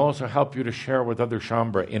 It will also help you to share with other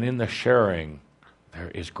Shaumbra, and in the sharing, there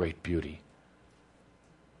is great beauty.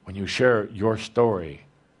 When you share your story,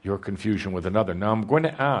 your confusion with another. Now, I'm going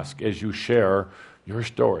to ask, as you share your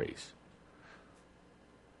stories,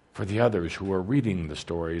 for the others who are reading the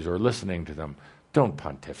stories or listening to them, don't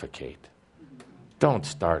pontificate. Don't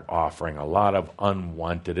start offering a lot of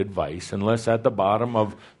unwanted advice unless at the bottom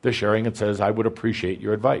of the sharing it says, I would appreciate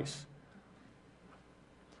your advice.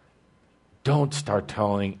 Don't start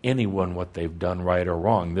telling anyone what they've done right or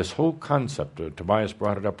wrong. This whole concept, Tobias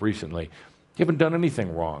brought it up recently, you haven't done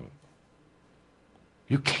anything wrong.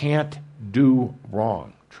 You can't do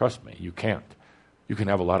wrong. Trust me, you can't. You can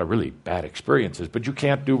have a lot of really bad experiences, but you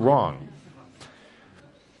can't do wrong.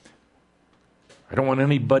 I don't want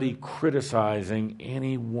anybody criticizing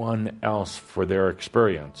anyone else for their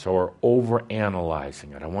experience or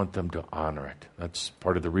overanalyzing it. I want them to honor it. That's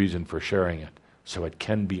part of the reason for sharing it, so it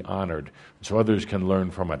can be honored, so others can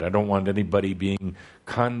learn from it. I don't want anybody being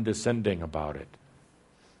condescending about it.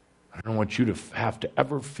 I don't want you to have to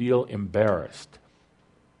ever feel embarrassed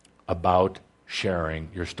about sharing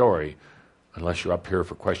your story, unless you're up here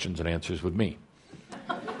for questions and answers with me.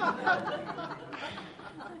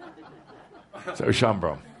 So,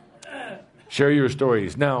 Shaumbra, share your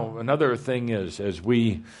stories. Now, another thing is, as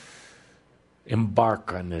we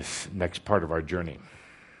embark on this next part of our journey,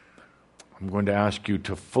 I'm going to ask you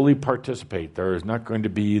to fully participate. There is not going to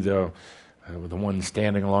be the one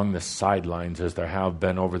standing along the sidelines as there have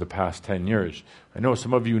been over the past 10 years. I know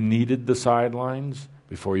some of you needed the sidelines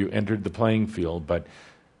before you entered the playing field, but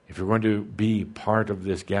if you're going to be part of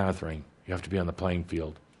this gathering, you have to be on the playing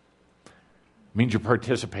field. It means you're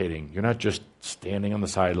participating. You're not just standing on the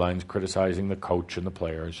sidelines criticizing the coach and the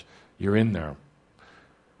players. You're in there.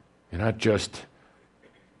 You're not just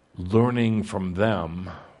learning from them.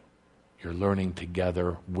 You're learning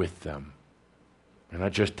together with them. You're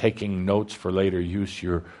not just taking notes for later use.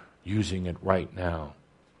 You're using it right now.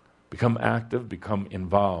 Become active. Become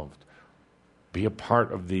involved. Be a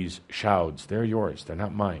part of these shouds. They're yours. They're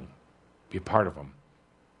not mine. Be a part of them.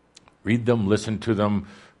 Read them. Listen to them.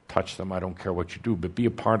 Touch them. I don't care what you do, but be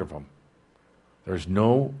a part of them. There's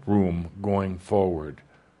no room going forward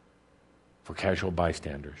for casual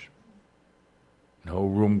bystanders. No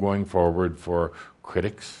room going forward for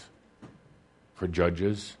critics, for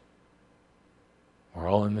judges. We're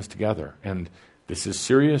all in this together. And this is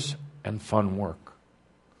serious and fun work.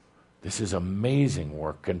 This is amazing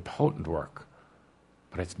work and potent work.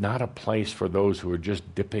 But it's not a place for those who are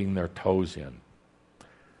just dipping their toes in.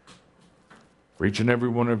 For each and every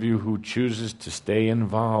one of you who chooses to stay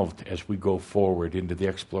involved as we go forward into the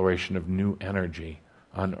exploration of new energy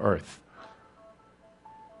on Earth.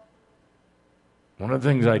 One of the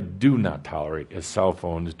things I do not tolerate is cell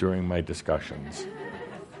phones during my discussions.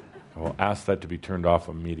 I will ask that to be turned off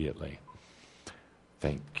immediately.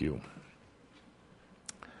 Thank you.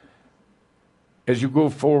 As you go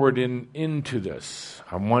forward into this,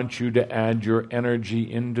 I want you to add your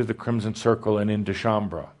energy into the Crimson Circle and into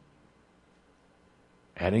Shaumbra.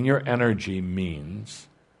 Adding your energy means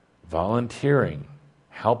volunteering,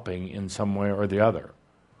 helping in some way or the other.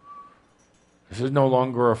 This is no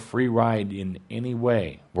longer a free ride in any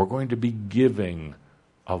way. We're going to be giving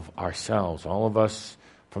of ourselves, all of us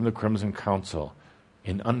from the Crimson Council,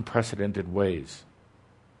 in unprecedented ways.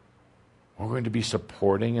 We're going to be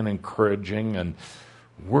supporting and encouraging and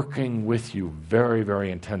working with you very,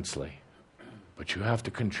 very intensely. But you have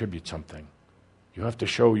to contribute something. You have to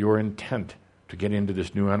show your intent to get into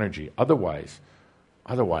this new energy. Otherwise,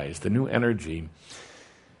 the new energy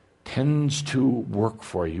tends to work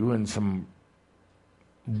for you in some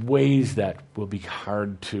ways that will be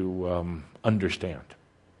hard to understand.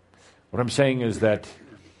 What I'm saying is that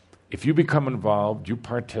if you become involved, you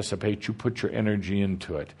participate, you put your energy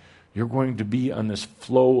into it, you're going to be on this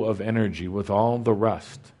flow of energy with all the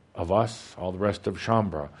rest of us, all the rest of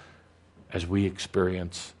Shaumbra, as we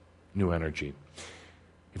experience new energy.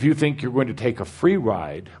 If you think you're going to take a free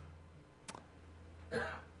ride,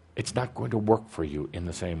 it's not going to work for you in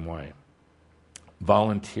the same way.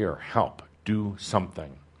 Volunteer, help, do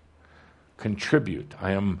something. Contribute.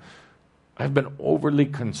 I've been overly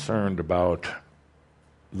concerned about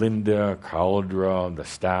Linda, Cauldre, the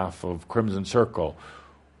staff of Crimson Circle,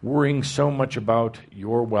 worrying so much about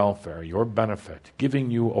your welfare, your benefit, giving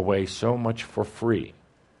you away so much for free.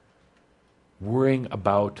 Worrying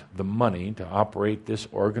about the money to operate this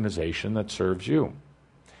organization that serves you.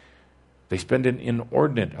 They spend an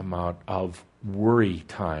inordinate amount of worry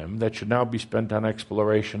time that should now be spent on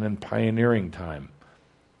exploration and pioneering time.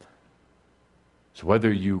 So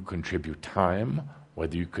whether you contribute time,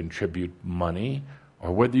 whether you contribute money,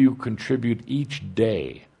 or whether you contribute each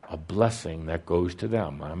day a blessing that goes to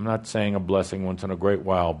them. I'm not saying a blessing once in a great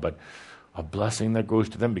while, but a blessing that goes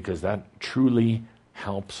to them, because that truly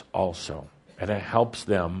helps also. And it helps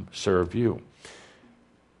them serve you.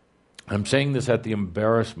 I'm saying this at the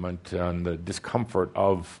embarrassment and the discomfort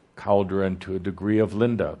of Cauldre and to a degree of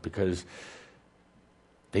Linda, because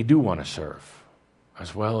they do want to serve,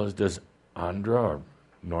 as well as does Andra or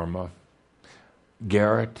Norma,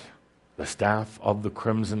 Garrett, the staff of the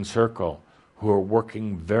Crimson Circle, who are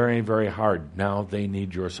working very, very hard. Now they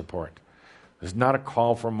need your support. This is not a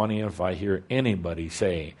call for money. If I hear anybody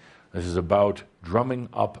say this is about drumming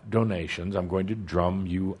up donations, I'm going to drum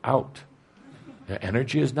you out. The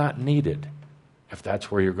energy is not needed if that's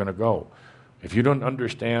where you're going to go. if you don't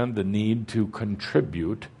understand the need to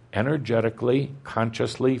contribute energetically,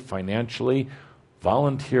 consciously, financially,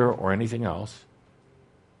 volunteer, or anything else,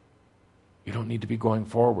 you don't need to be going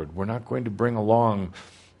forward. We're not going to bring along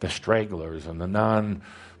the stragglers and the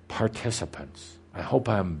non-participants. I hope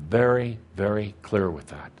I'm very, very clear with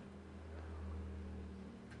that.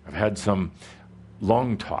 I've had some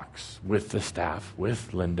long talks with the staff,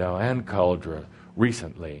 with Linda and Cauldre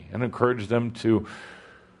recently, and encouraged them to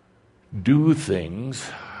do things,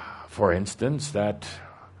 for instance, that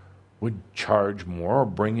would charge more or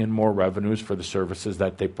bring in more revenues for the services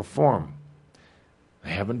that they perform. They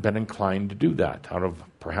haven't been inclined to do that out of,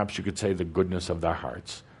 perhaps you could say, the goodness of their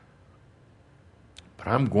hearts. But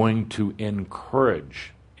I'm going to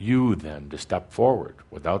encourage you then to step forward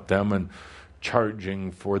without them and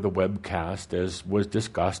charging for the webcast as was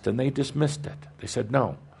discussed, and they dismissed it. They said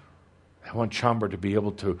no. I want Chambre to be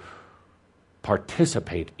able to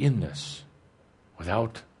participate in this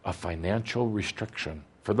without a financial restriction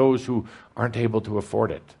for those who aren't able to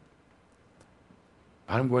afford it.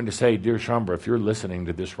 I'm going to say, dear Chambre, if you're listening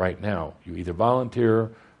to this right now, you either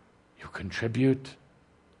volunteer, you contribute,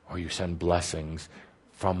 or you send blessings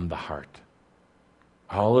from the heart.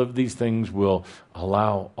 All of these things will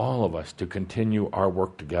allow all of us to continue our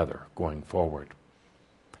work together going forward.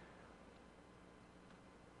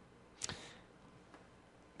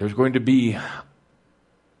 There's going to be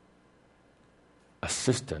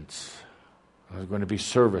assistance. There's going to be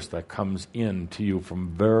service that comes in to you from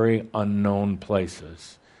very unknown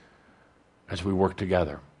places as we work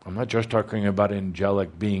together. I'm not just talking about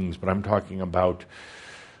angelic beings, but I'm talking about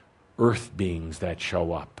earth beings that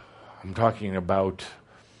show up. I'm talking about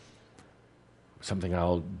something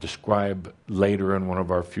I'll describe later in one of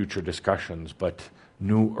our future discussions, but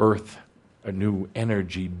new earth, new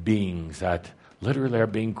energy beings that literally are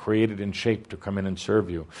being created and shaped to come in and serve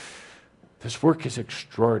you. This work is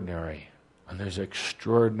extraordinary, and there's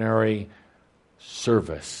extraordinary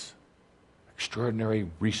service, extraordinary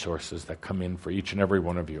resources that come in for each and every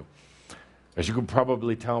one of you. As you can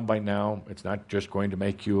probably tell by now, it's not just going to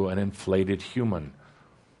make you an inflated human.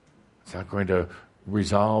 It's not going to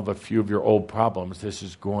resolve a few of your old problems. This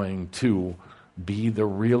is going to be the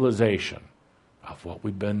realization of what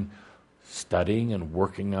we've been studying and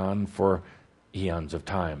working on for eons of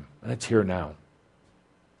time. And it's here now.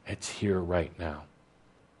 It's here right now.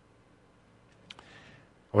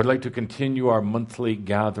 I would like to continue our monthly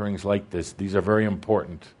gatherings like this. These are very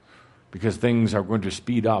important because things are going to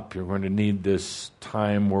speed up. You're going to need this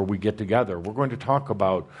time where we get together. We're going to talk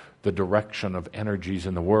about the direction of energies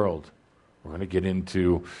in the world. We're going to get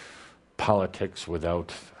into politics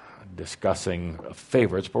without discussing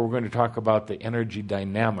favorites, but we're going to talk about the energy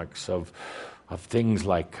dynamics of things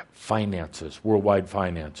like finances, worldwide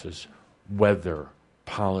finances, weather,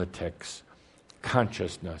 politics,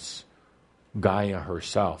 consciousness, Gaia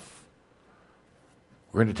herself.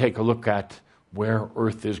 We're going to take a look at where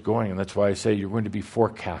Earth is going, and that's why I say you're going to be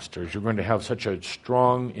forecasters. You're going to have such a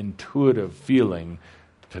strong, intuitive feeling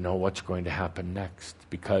to know what's going to happen next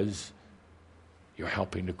because you're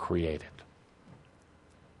helping to create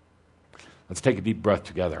it. Let's take a deep breath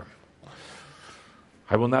together.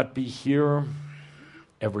 I will not be here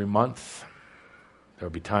every month. There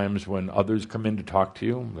will be times when others come in to talk to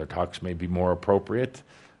you. Their talks may be more appropriate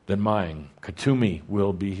than mine. Katumi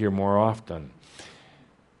will be here more often.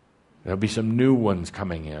 There'll be some new ones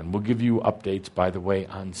coming in. We'll give you updates, by the way,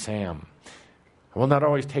 on Sam. I will not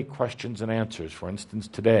always take questions and answers. For instance,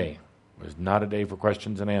 today was not a day for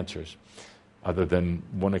questions and answers, other than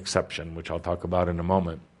one exception, which I'll talk about in a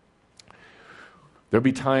moment. There'll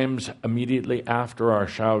be times immediately after our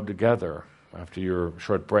show together, after your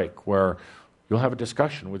short break, where you'll have a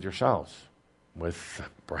discussion with yourselves, with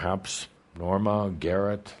perhaps Norma,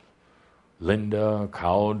 Garrett, Linda,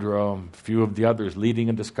 Cauldre, a few of the others leading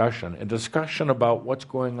a discussion about what's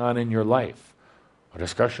going on in your life, a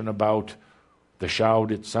discussion about the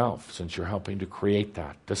shout itself, since you're helping to create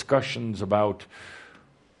that, discussions about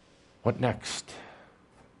what next,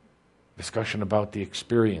 discussion about the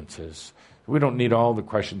experiences. We don't need all the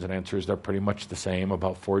questions and answers. They're pretty much the same,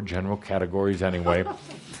 about 4 general categories anyway.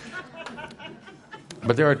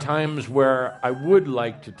 But there are times where I would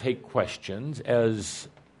like to take questions as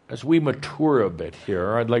we mature a bit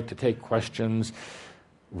here. I'd like to take questions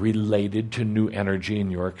related to new energy in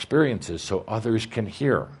your experiences so others can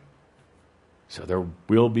hear. So there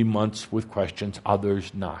will be months with questions,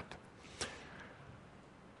 others not.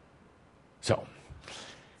 So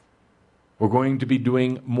we're going to be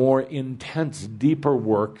doing more intense, deeper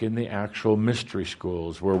work in the actual mystery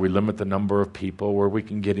schools where we limit the number of people, where we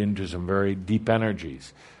can get into some very deep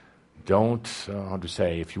energies. Don't, how to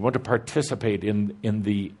say, if you want to participate in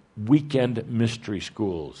the weekend mystery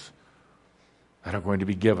schools that are going to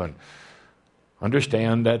be given,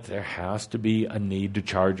 understand that there has to be a need to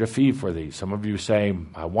charge a fee for these. Some of you say,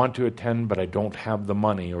 I want to attend, but I don't have the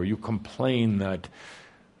money, or you complain that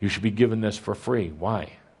you should be given this for free.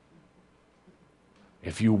 Why?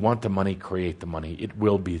 If you want the money, create the money. It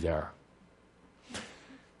will be there.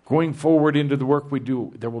 Going forward into the work we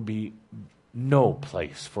do, there will be no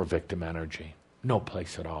place for victim energy. No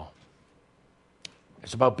place at all.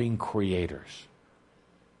 It's about being creators.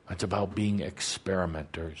 It's about being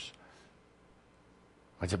experimenters.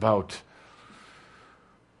 It's about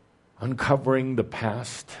uncovering the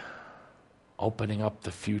past, opening up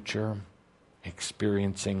the future,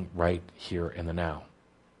 experiencing right here in the now.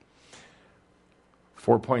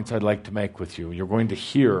 4 points I'd like to make with you. You're going to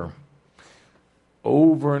hear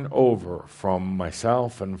over and over from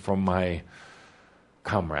myself and from my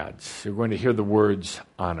comrades. You're going to hear the words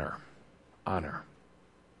honor. Honor.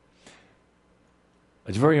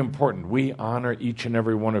 It's very important. We honor each and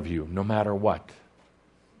every one of you, no matter what.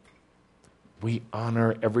 We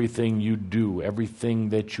honor everything you do, everything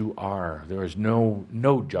that you are. There is no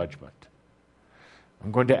judgment.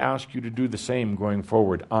 I'm going to ask you to do the same going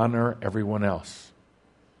forward. Honor everyone else.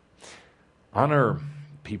 Honor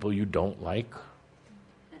people you don't like.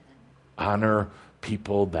 Honor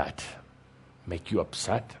people that make you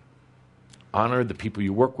upset. Honor the people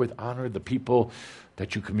you work with. Honor the people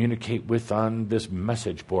that you communicate with on this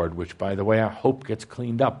message board, which, by the way, I hope gets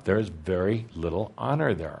cleaned up. There's very little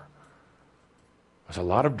honor there. There's a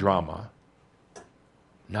lot of drama,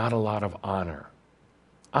 not a lot of honor.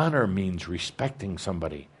 Honor means respecting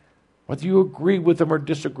somebody. Whether you agree with them or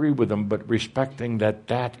disagree with them, but respecting that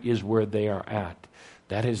that is where they are at.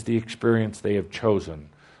 That is the experience they have chosen.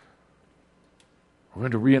 We're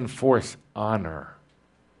going to reinforce honor.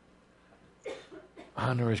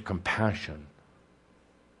 Honor is compassion.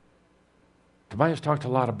 Tobias talked a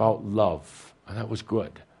lot about love, and that was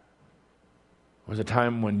good. There was a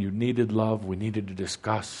time when you needed love, we needed to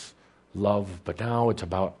discuss love, but now it's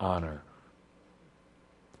about honor.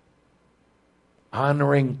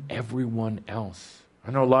 Honoring everyone else.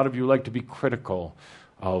 I know a lot of you like to be critical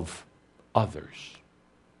of others.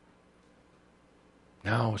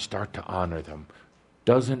 Now start to honor them.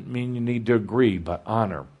 Doesn't mean you need to agree, but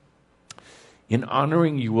honor. In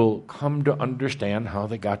honoring, you will come to understand how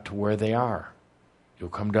they got to where they are. You'll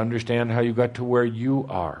come to understand how you got to where you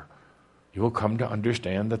are. You will come to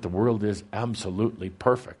understand that the world is absolutely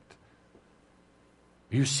perfect.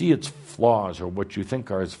 You see its flaws, or what you think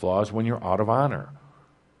are its flaws, when you're out of honor.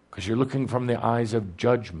 Because you're looking from the eyes of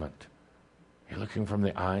judgment. You're looking from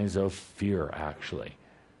the eyes of fear, actually.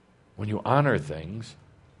 When you honor things,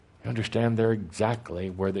 you understand they're exactly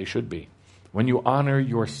where they should be. When you honor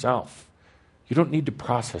yourself, you don't need to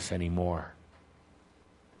process anymore.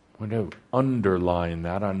 I'm going to underline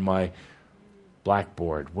that on my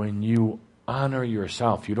blackboard. When you honor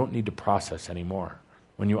yourself, you don't need to process anymore.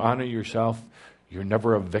 When you honor yourself, you're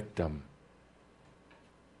never a victim.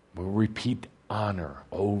 We'll repeat honor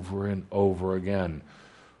over and over again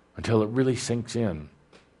until it really sinks in.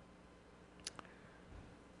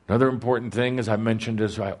 Another important thing, as I mentioned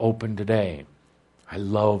as I opened today, I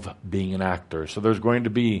love being an actor. So there's going to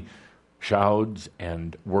be shouts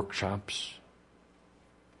and workshops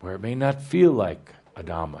where it may not feel like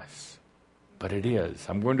Adamus, but it is.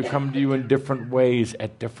 I'm going to come to you in different ways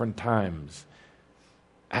at different times.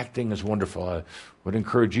 Acting is wonderful. I would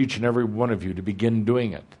encourage each and every one of you to begin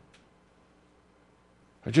doing it.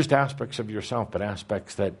 Not just aspects of yourself, but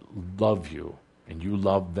aspects that love you, and you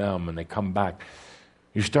love them, and they come back.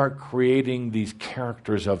 You start creating these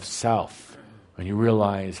characters of self, and you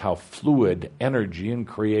realize how fluid energy in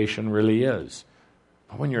creation really is.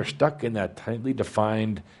 But when you're stuck in that tightly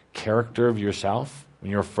defined character of yourself,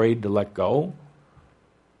 when you're afraid to let go,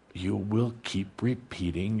 you will keep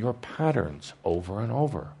repeating your patterns over and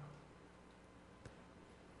over.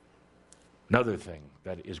 Another thing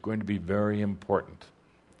that is going to be very important,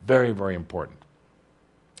 very, very important,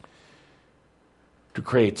 to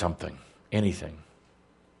create something, anything.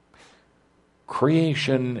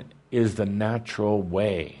 Creation is the natural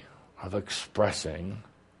way of expressing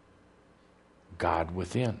God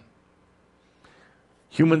within.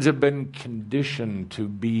 Humans have been conditioned to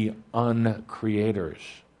be uncreators,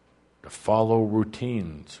 to follow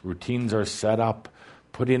routines. Routines are set up,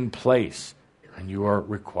 put in place, and you are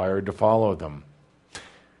required to follow them.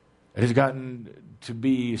 It has gotten to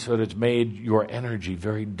be so that it's made your energy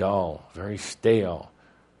very dull, very stale.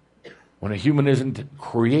 When a human isn't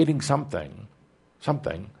creating something,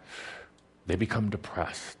 they become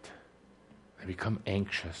depressed. They become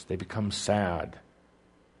anxious. They become sad.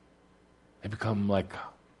 They become like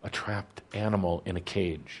a trapped animal in a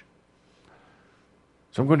cage.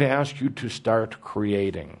 So I'm going to ask you to start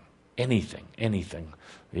creating anything.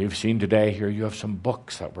 You've seen today here, you have some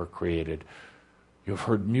books that were created. You've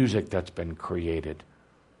heard music that's been created.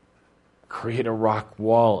 Create a rock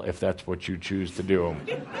wall if that's what you choose to do.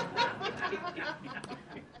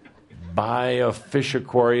 Buy a fish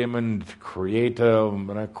aquarium and create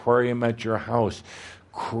an aquarium at your house.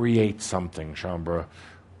 Create something, Shaumbra.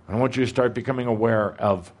 I want you to start becoming aware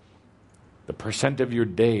of the percent of your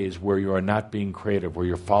days where you are not being creative, where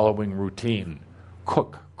you're following routine.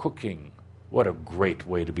 Cooking. What a great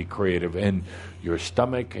way to be creative. And your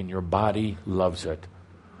stomach and your body loves it.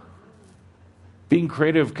 Being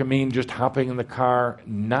creative can mean just hopping in the car,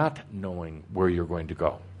 not knowing where you're going to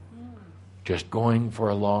go. Just going for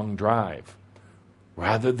a long drive,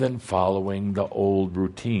 rather than following the old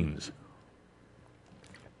routines.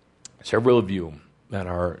 Several of you that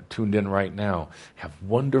are tuned in right now have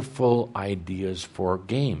wonderful ideas for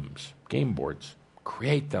games, game boards.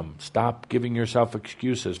 Create them. Stop giving yourself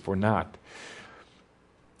excuses for not.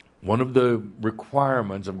 One of the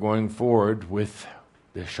requirements of going forward with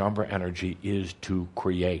the Shaumbra energy is to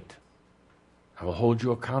create. I will hold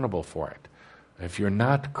you accountable for it. If you're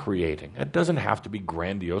not creating, it doesn't have to be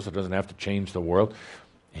grandiose. It doesn't have to change the world.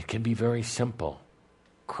 It can be very simple.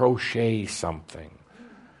 Crochet something.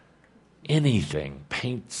 Anything.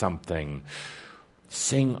 Paint something.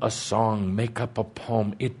 Sing a song. Make up a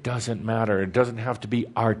poem. It doesn't matter. It doesn't have to be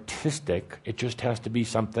artistic. It just has to be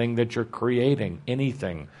something that you're creating.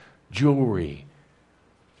 Anything. Jewelry.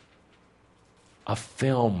 A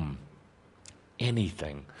film.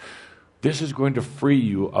 Anything. This is going to free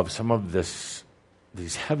you of some of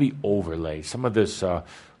these heavy overlays, some of this,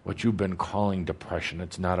 what you've been calling depression.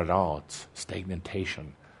 It's not at all. It's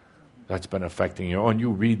stagnation. That's been affecting you. And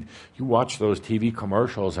you watch those TV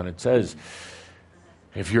commercials, and it says,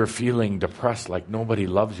 if you're feeling depressed, like nobody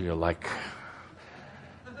loves you, like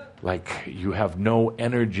you have no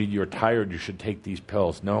energy, you're tired, you should take these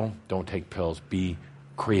pills. No, don't take pills. Be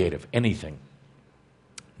creative. Anything.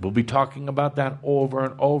 We'll be talking about that over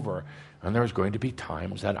and over. And there's going to be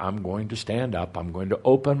times that I'm going to stand up, I'm going to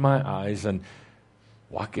open my eyes and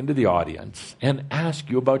walk into the audience and ask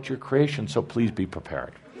you about your creation, so please be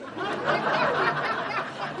prepared.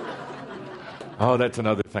 Oh, that's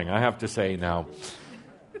another thing. I have to say now,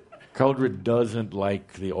 Cauldre doesn't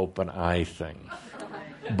like the open eye thing.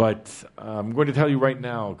 But I'm going to tell you right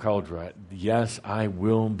now, Cauldre, yes, I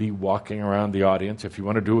will be walking around the audience. If you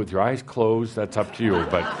want to do it with your eyes closed, that's up to you.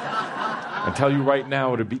 But I tell you right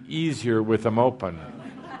now, it'll be easier with them open.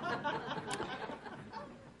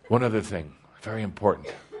 One other thing, very important,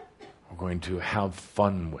 we're going to have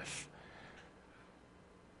fun with.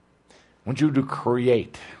 I want you to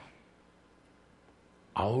create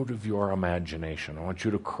out of your imagination. I want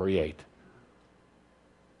you to create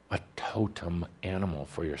a totem animal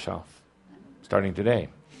for yourself, starting today.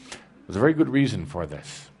 There's a very good reason for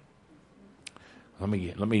this. Let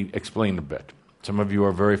me explain a bit. Some of you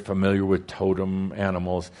are very familiar with totem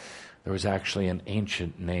animals. There was actually an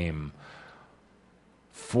ancient name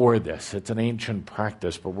for this. It's an ancient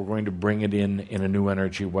practice, but we're going to bring it in a new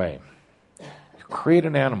energy way. You create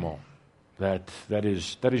an animal that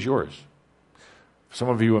is yours. For some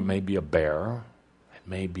of you, it may be a bear. It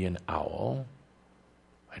may be an owl.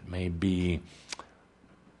 It may be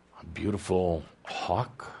a beautiful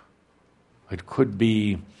hawk. It could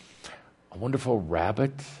be a wonderful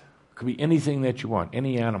rabbit. It could be anything that you want,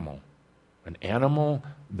 any animal. An animal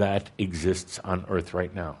that exists on Earth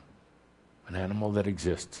right now. An animal that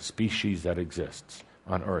exists, a species that exists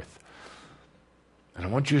on Earth. And I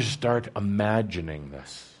want you to start imagining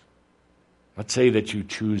this. Let's say that you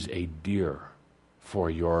choose a deer for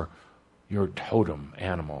your totem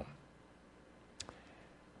animal.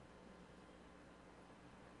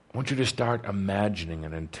 I want you to start imagining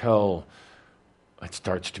it until it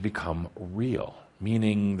starts to become real,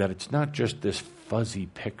 meaning that it's not just this fuzzy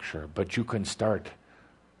picture, but you can start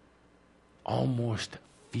almost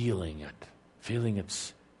feeling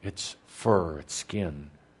its fur, its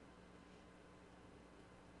skin,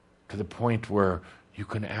 to the point where you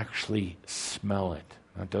can actually smell it.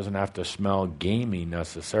 It doesn't have to smell gamey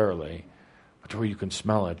necessarily, but to where you can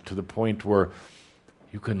smell it, to the point where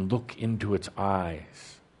you can look into its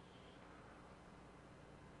eyes.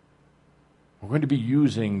 We're going to be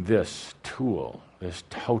using this tool, this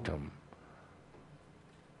totem,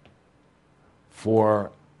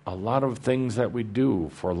 for a lot of things that we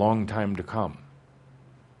do for a long time to come.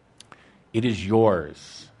 It is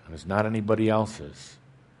yours, and it's not anybody else's.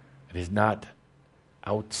 It is not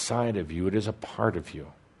outside of you. It is a part of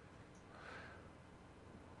you.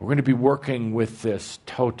 We're going to be working with this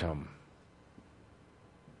totem,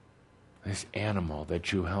 this animal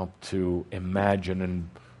that you help to imagine, and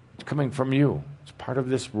it's coming from you. It's part of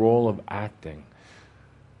this role of acting.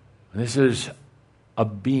 And this is a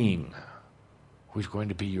being who's going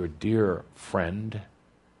to be your dear friend,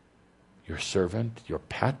 your servant, your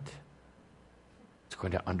pet. It's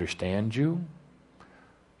going to understand you.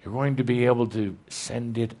 You're going to be able to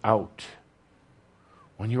send it out.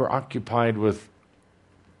 When you're occupied with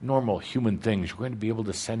normal human things, you're going to be able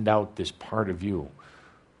to send out this part of you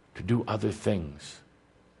to do other things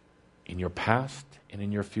in your past and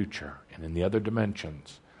in your future and in the other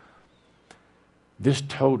dimensions. This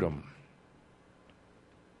totem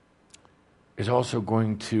is also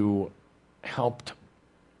going to help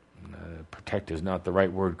protect is not the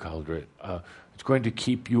right word, Cauldre. It's going to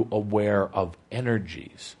keep you aware of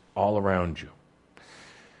energies all around you.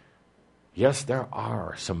 Yes, there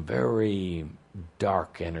are some very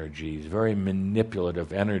dark energies, very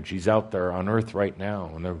manipulative energies out there on Earth right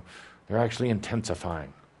now, and they're actually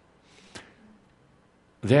intensifying.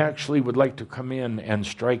 They actually would like to come in and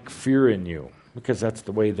strike fear in you, because that's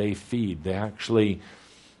the way they feed. They actually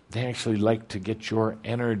like to get your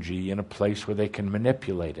energy in a place where they can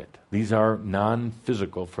manipulate it. These are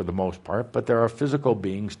non-physical for the most part, but there are physical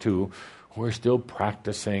beings too who are still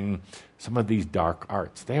practicing some of these dark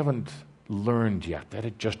arts. They haven't learned yet that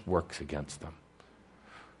it just works against them.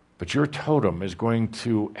 But your totem is going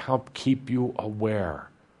to help keep you aware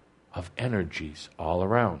of energies all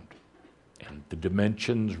around. And the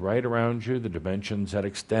dimensions right around you, the dimensions that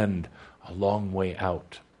extend a long way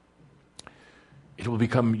out. It will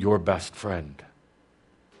become your best friend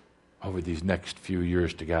over these next few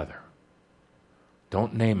years together.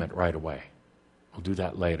 Don't name it right away. We'll do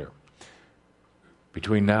that later.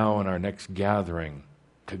 Between now and our next gathering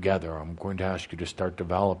together, I'm going to ask you to start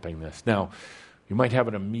developing this. Now, you might have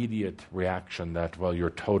an immediate reaction that, well, your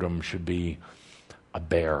totem should be a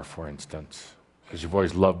bear, for instance, because you've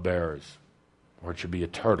always loved bears. Or it should be a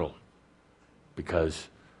turtle, because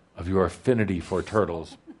of your affinity for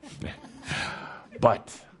turtles.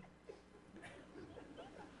 But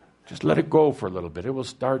just let it go for a little bit. It will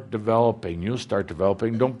start developing. You'll start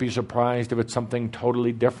developing. Don't be surprised if it's something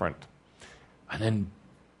totally different. And then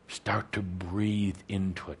start to breathe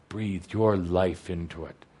into it. Breathe your life into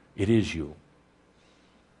it. It is you.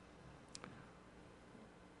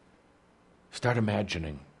 Start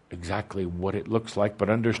imagining exactly what it looks like, but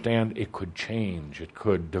understand it could change. It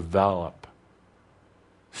could develop.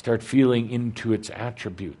 Start feeling into its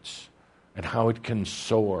attributes and how it can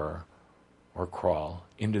soar or crawl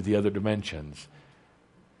into the other dimensions,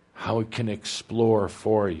 how it can explore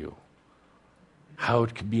for you, how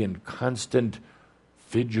it can be in constant,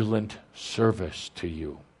 vigilant service to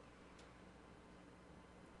you.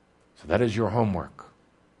 So that is your homework,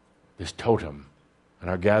 this totem. And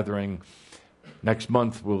our gathering next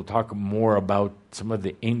month, we'll talk more about some of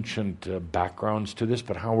the ancient backgrounds to this,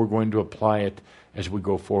 but how we're going to apply it as we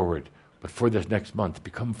go forward. But for this next month,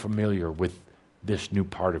 become familiar with this new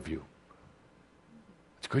part of you.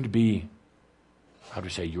 It's going to be, how to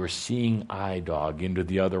say, your seeing eye dog into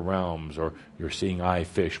the other realms, or your seeing eye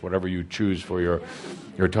fish, whatever you choose for your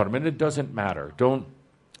totem. And it doesn't matter.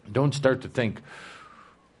 Don't start to think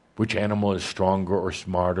which animal is stronger or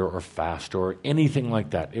smarter or faster or anything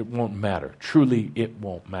like that. It won't matter. Truly, it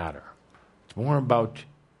won't matter. It's more about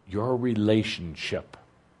your relationship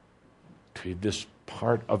to this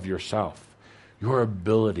part of yourself, your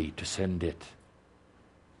ability to send it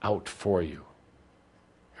out for you,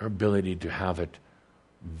 your ability to have it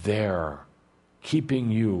there, keeping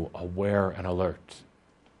you aware and alert.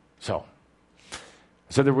 So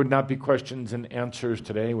there would not be questions and answers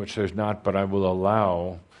today, which there's not, but I will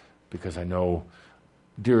allow, because I know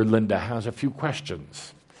dear Linda has a few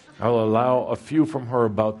questions. I'll allow a few from her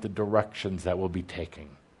about the directions that we'll be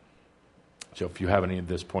taking. So if you have any at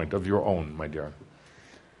this point of your own, my dear.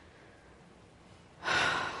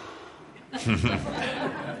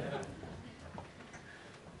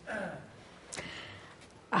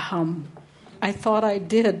 I thought I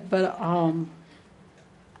did,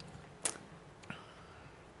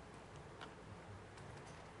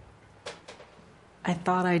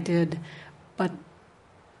 but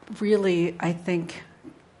really, I think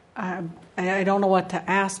I don't know what to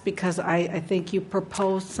ask, because I think you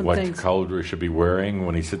proposed some things. What Cauldre should be wearing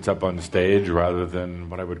when he sits up on stage, rather than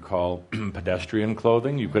what I would call pedestrian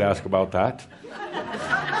clothing. You could ask about that.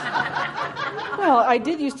 Well, I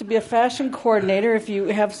did used to be a fashion coordinator. If you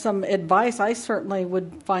have some advice, I certainly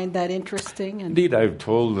would find that interesting. Indeed, I've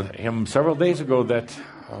told him several days ago that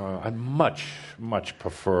I'd much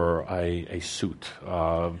prefer a suit,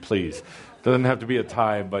 please. Doesn't have to be a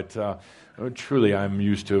tie, but truly I'm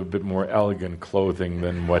used to a bit more elegant clothing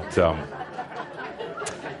than what...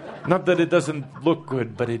 not that it doesn't look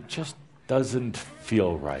good, but it just doesn't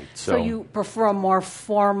feel right. So you prefer a more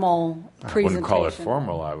formal presentation? I wouldn't call it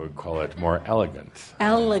formal. I would call it more elegant.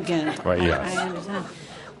 Elegant. Right, yes. I understand.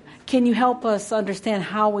 Can you help us understand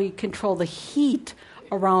how we control the heat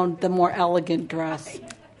around the more elegant dress?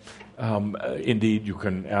 Indeed, you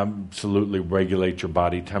can absolutely regulate your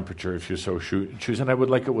body temperature if you so choose. And I would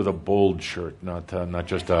like it with a bold shirt, not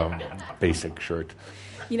just a basic shirt.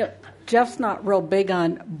 You know, Jeff's not real big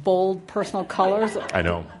on bold personal colors. I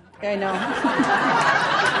know. I know.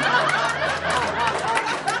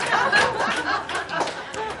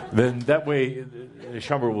 Then that way,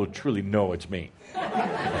 Schomburg will truly know it's me.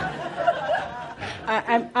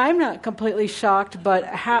 I'm not completely shocked, but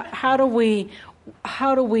how do we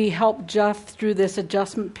help Jeff through this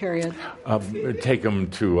adjustment period? Take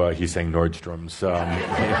him to, he's saying Nordstrom's.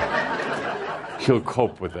 He'll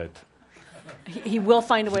cope with it. He will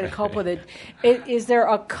find a way to cope with it. Is there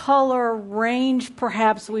a color range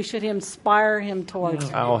perhaps we should inspire him towards?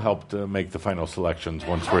 I'll help to make the final selections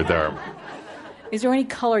once we're there. Is there any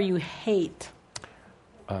color you hate?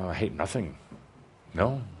 I hate nothing.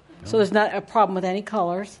 No. So there's not a problem with any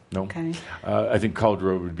colors? No. Okay. I think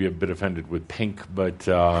Caldero would be a bit offended with pink, but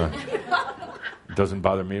it doesn't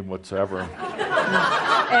bother me whatsoever.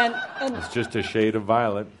 And it's just a shade of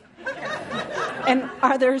violet. And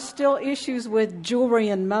are there still issues with jewelry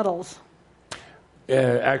and metals?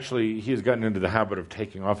 Actually, he has gotten into the habit of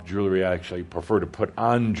taking off jewelry. I actually prefer to put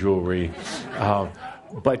on jewelry.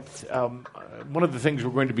 But one of the things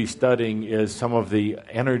we're going to be studying is some of the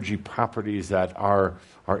energy properties that are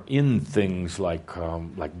in things like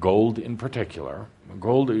gold in particular.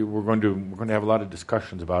 Gold, we're going to have a lot of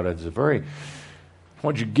discussions about it. It's a very, I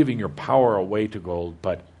want you giving your power away to gold,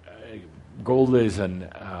 but gold is an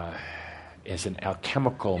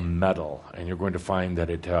alchemical metal, and you're going to find that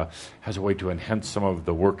it has a way to enhance some of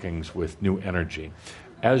the workings with new energy,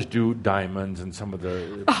 as do diamonds and some of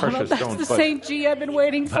the precious stones. That's the St. G I've been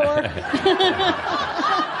waiting for.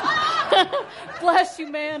 Bless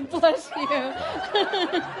you, man. Bless you.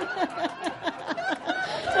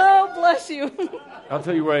 Oh, bless you. I'll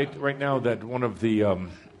tell you right now that one of the...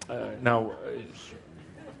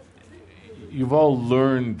 you've all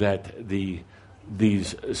learned that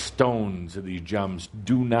these stones, these gems,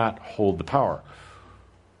 do not hold the power.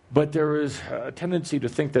 But there is a tendency to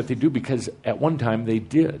think that they do because at one time they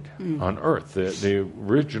did on Earth. The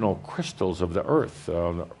original crystals of the Earth,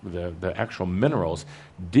 the actual minerals,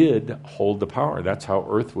 did hold the power. That's how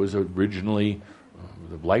Earth was originally,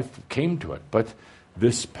 life came to it. But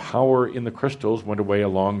this power in the crystals went away a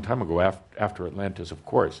long time ago, after Atlantis, of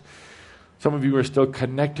course. Some of you are still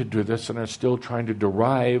connected to this and are still trying to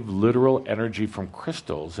derive literal energy from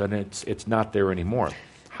crystals, and it's not there anymore.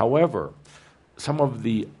 However, some of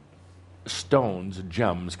the stones,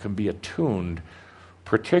 gems, can be attuned,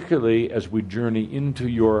 particularly as we journey into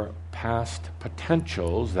your past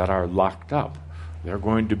potentials that are locked up. They're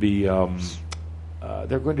going to be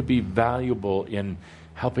valuable in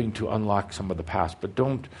helping to unlock some of the past. But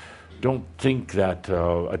don't think that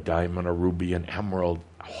a diamond, a ruby, an emerald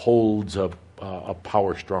holds a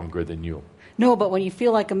power stronger than you. No, but when you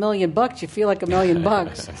feel like $1 million, you feel like $1 million.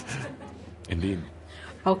 Indeed.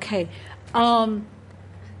 Okay.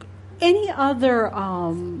 Any other?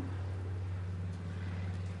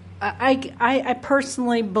 I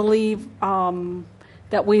personally believe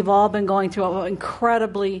that we've all been going through an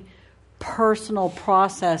incredibly personal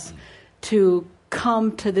process to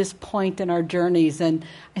come to this point in our journeys, and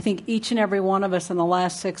I think each and every one of us in the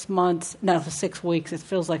last 6 months, not 6 weeks, it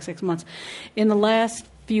feels like 6 months, in the last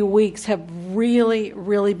few weeks have really,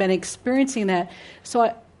 really been experiencing that. So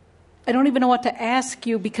I don't even know what to ask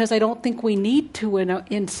you, because I don't think we need to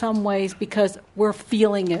in some ways, because we're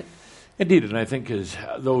feeling it. Indeed, and I think as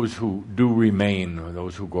those who do remain, or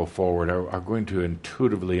those who go forward, are going to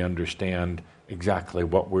intuitively understand exactly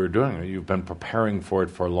what we're doing. You've been preparing for it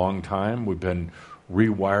for a long time. We've been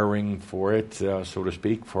rewiring for it, so to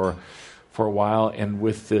speak, for a while. And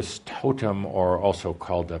with this totem, or also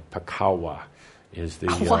called a Pakawa, is the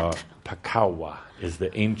Pakawa is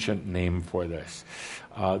the ancient name for this.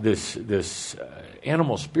 This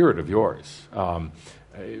animal spirit of yours.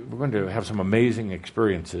 We're going to have some amazing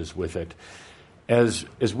experiences with it. As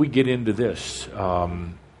we get into this,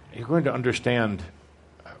 you're going to understand.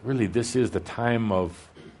 Really, this is the time of.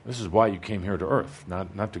 This is why you came here to Earth,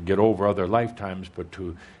 not to get over other lifetimes, but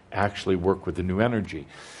to actually work with the new energy.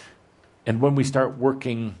 And when we start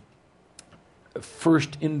working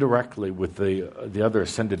first indirectly with the other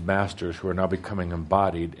ascended masters who are now becoming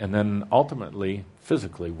embodied, and then ultimately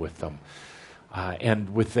physically with them,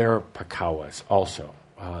 and with their pakawas also.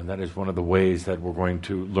 That is one of the ways that we're going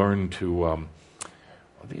to learn to.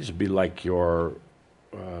 These would be like your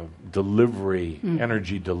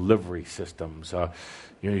energy delivery systems.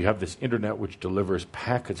 You have this internet which delivers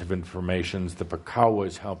packets of information. The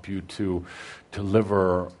pakawas help you to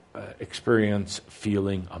deliver experience,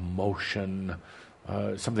 feeling, emotion,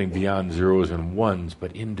 something beyond zeros and ones,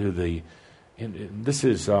 but into the. This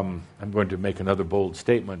is. I'm going to make another bold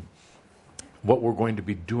statement. What we're going to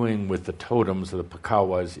be doing with the totems of the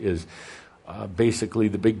pakawas is basically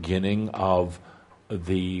the beginning of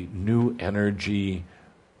the new energy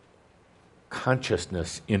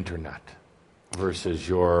consciousness internet versus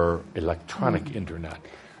your electronic internet.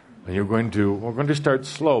 And we're going to start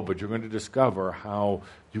slow, but you're going to discover how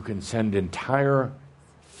you can send entire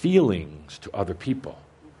feelings to other people.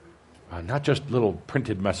 Not just little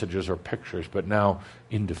printed messages or pictures, but now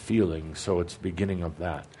into feelings. So it's the beginning of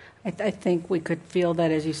that. I think we could feel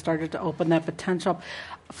that as you started to open that potential up.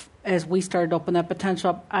 As we started to open that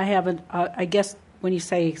potential up, I guess when you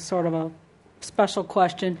say sort of a special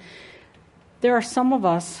question, there are some of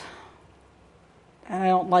us, and I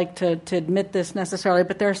don't like to admit this necessarily,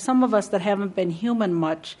 but there are some of us that haven't been human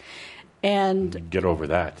much. And get over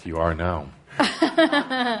that. You are now.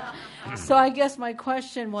 So I guess my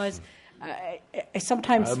question was,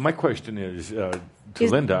 sometimes... my question is, to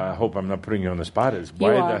Linda, I hope I'm not putting you on the spot, is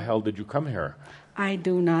why the hell did you come here? I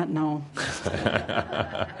do not know.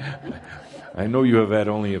 I know you have had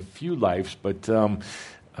only a few lives, but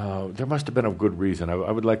there must have been a good reason. I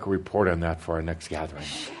would like a report on that for our next gathering,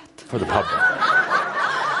 for the public.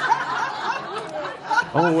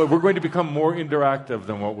 We're going to become more interactive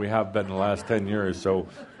than what we have been in the last 10 years, so...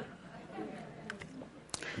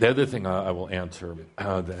 The other thing I will answer,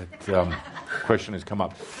 that question has come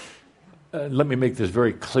up. Let me make this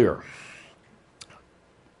very clear.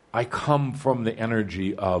 I come from the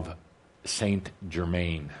energy of Saint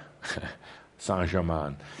Germain,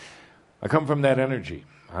 Saint-Germain. I come from that energy.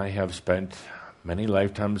 I have spent many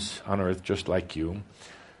lifetimes on earth just like you.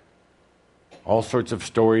 All sorts of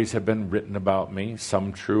stories have been written about me,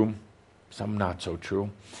 some true, some not so true.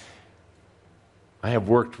 I have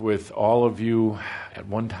worked with all of you at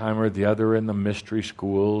one time or the other in the mystery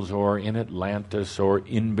schools or in Atlantis or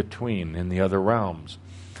in between in the other realms.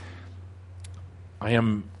 I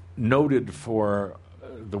am noted for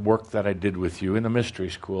the work that I did with you in the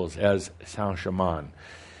mystery schools as Saint-Germain.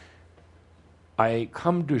 I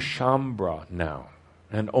come to Shaumbra now,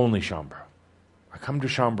 and only Shaumbra. I come to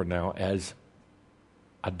Shaumbra now as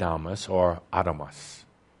Adamus or Adamus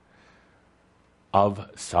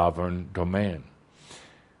of sovereign domain.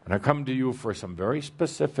 And I come to you for some very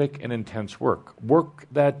specific and intense work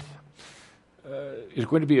that is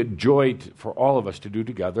going to be a joy for all of us to do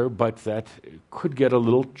together, but that could get a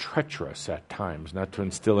little treacherous at times, not to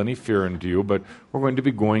instill any fear into you, but we're going to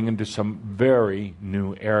be going into some very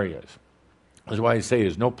new areas. That's why I say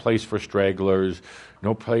there's no place for stragglers,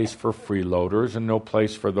 no place for freeloaders, and no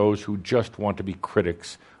place for those who just want to be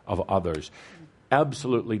critics of others.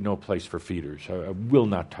 Absolutely no place for feeders. I will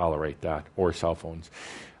not tolerate that, or cell phones.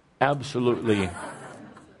 Absolutely.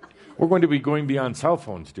 We're going to be going beyond cell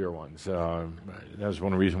phones, dear ones. That's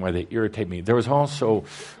one reason why they irritate me. There is also,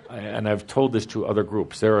 and I've told this to other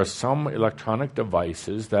groups, there are some electronic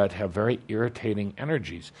devices that have very irritating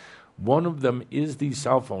energies. One of them is these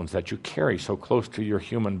cell phones that you carry so close to your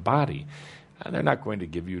human body. And they're not going to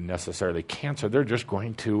give you necessarily cancer. They're just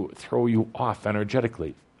going to throw you off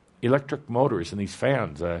energetically. Electric motors and these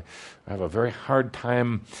fans, I have a very hard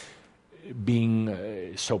time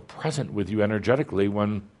being so present with you energetically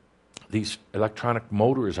when these electronic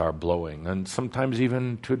motors are blowing, and sometimes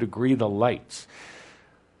even to a degree the lights.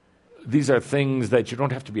 These are things that you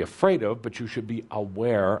don't have to be afraid of, but you should be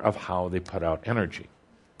aware of how they put out energy.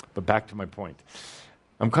 But back to my point.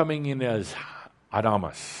 I'm coming in as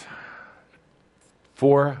Adamus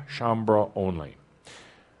for Shaumbra only,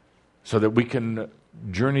 so that we can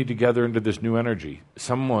journey together into this new energy.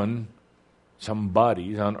 Some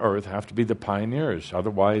bodies on earth have to be the pioneers.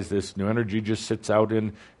 Otherwise, this new energy just sits out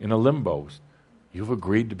in a limbo. You've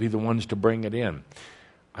agreed to be the ones to bring it in.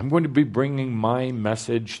 I'm going to be bringing my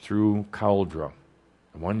message through Cauldre,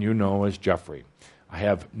 the one you know as Jeffrey. I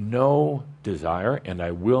have no desire, and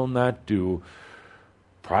I will not do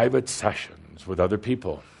private sessions with other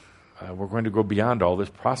people. We're going to go beyond all this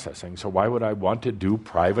processing, so why would I want to do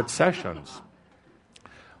private sessions?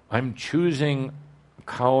 I'm choosing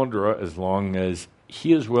Cauldre as long as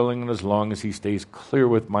he is willing and as long as he stays clear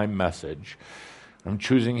with my message. I'm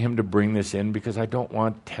choosing him to bring this in because I don't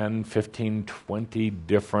want 10, 15, 20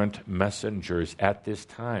 different messengers at this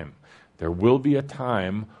time. There will be a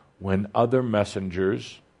time when other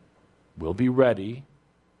messengers will be ready.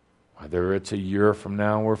 Whether it's a year from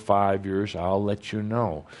now or 5 years, I'll let you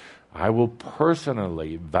know. I will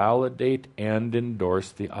personally validate and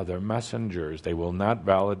endorse the other messengers. They will not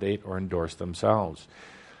validate or endorse themselves.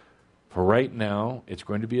 For right now, it's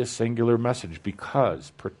going to be a singular message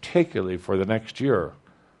because, particularly for the next year,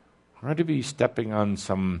 we're going to be stepping on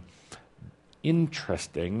some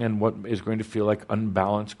interesting and what is going to feel like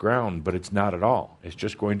unbalanced ground, but it's not at all. It's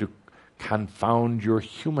just going to confound your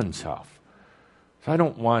human self. So I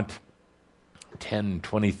don't want 10,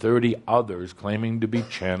 20, 30 others claiming to be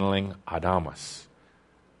channeling Adamus.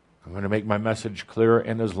 I'm going to make my message clear,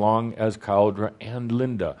 and as long as Cauldre and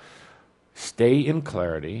Linda stay in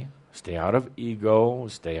clarity, stay out of ego,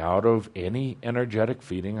 stay out of any energetic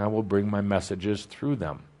feeding, I will bring my messages through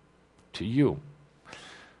them to you.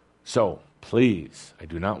 So, please, I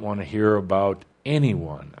do not want to hear about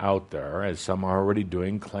anyone out there, as some are already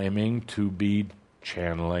doing, claiming to be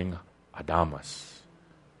channeling Adamus.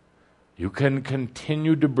 You can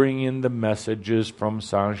continue to bring in the messages from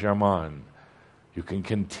Saint-Germain. You can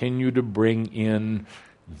continue to bring in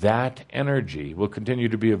that energy. Will continue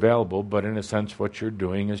to be available, but in a sense what you're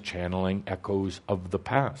doing is channeling echoes of the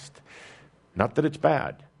past. Not that it's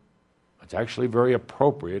bad. It's actually very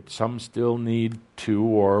appropriate. Some still need to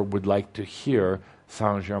or would like to hear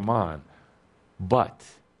Saint-Germain. But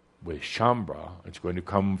with Shaumbra, it's going to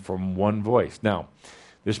come from one voice. Now,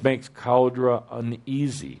 this makes Cauldre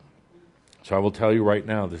uneasy. So I will tell you right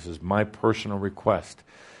now, this is my personal request,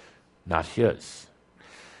 not his.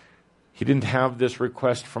 He didn't have this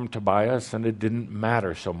request from Tobias, and it didn't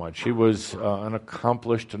matter so much. He was an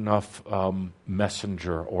accomplished enough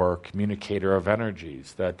messenger or communicator of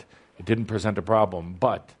energies that it didn't present a problem.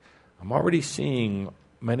 But I'm already seeing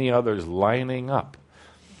many others lining up,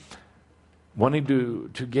 wanting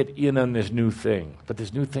to get in on this new thing. But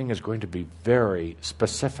this new thing is going to be very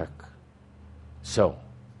specific. So,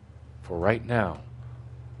 for right now,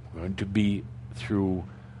 we're going to be through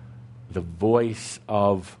the voice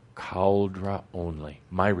of Cauldre only.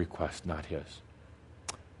 My request, not his.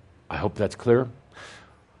 I hope that's clear.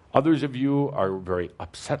 Others of you are very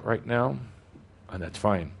upset right now, and that's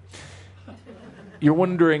fine. You're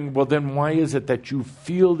wondering, well, then why is it that you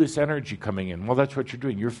feel this energy coming in? Well, that's what you're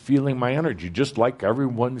doing. You're feeling my energy. Just like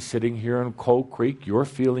everyone sitting here in Coal Creek, you're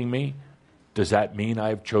feeling me. Does that mean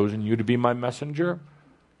I've chosen you to be my messenger?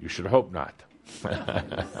 You should hope not.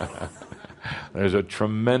 There's a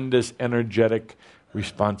tremendous energetic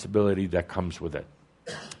responsibility that comes with it.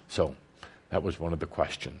 So that was one of the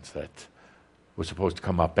questions that was supposed to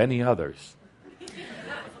come up. Any others?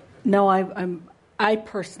 No, I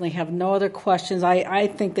personally have no other questions. I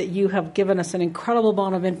think that you have given us an incredible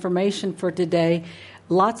amount of information for today,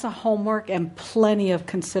 lots of homework and plenty of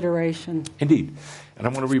consideration. Indeed. And I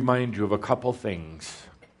want to remind you of a couple things.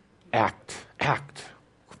 Act.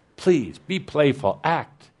 Please, be playful.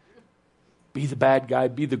 Act. Be the bad guy,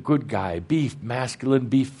 be the good guy, be masculine,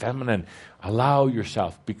 be feminine. Allow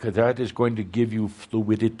yourself, because that is going to give you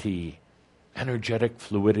fluidity, energetic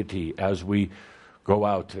fluidity as we go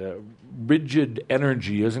out. Rigid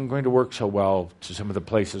energy isn't going to work so well to some of the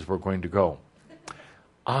places we're going to go.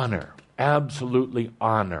 Honor, absolutely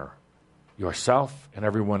honor yourself and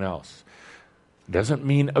everyone else. It doesn't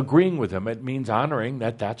mean agreeing with them. It means honoring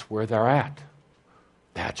that that's where they're at.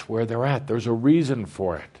 That's where they're at. There's a reason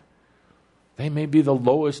for it. They may be the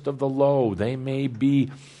lowest of the low. They may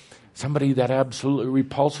be somebody that absolutely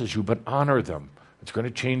repulses you, but honor them. It's going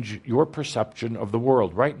to change your perception of the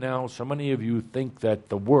world. Right now, so many of you think that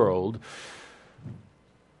the world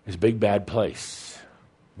is a big, bad place.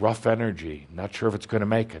 Rough energy. Not sure if it's going to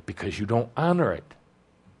make it because you don't honor it.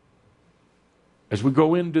 As we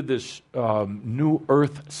go into this new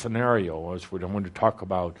earth scenario, as we're going to talk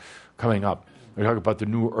about coming up, we talk about the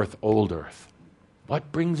new earth, old earth.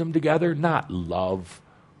 What brings them together? Not love.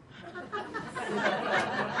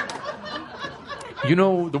 You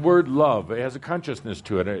know, the word love, it has a consciousness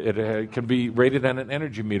to it. It can be rated on an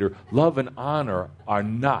energy meter. Love and honor are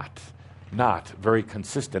not very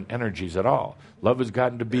consistent energies at all. Love has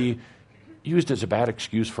gotten to be used as a bad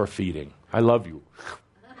excuse for feeding. I love you.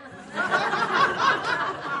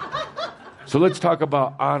 So let's talk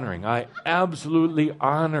about honoring. I absolutely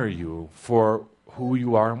honor you for who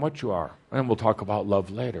you are and what you are. And we'll talk about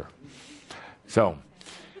love later. So,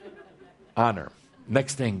 honor.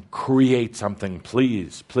 Next thing, create something,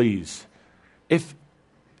 please. If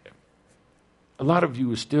a lot of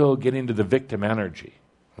you are still getting to the victim energy,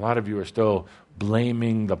 a lot of you are still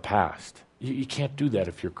blaming the past. You can't do that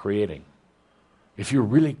if you're creating. If you're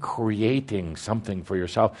really creating something for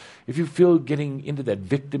yourself, if you feel getting into that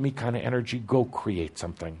victim-y kind of energy, go create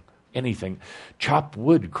something, anything. Chop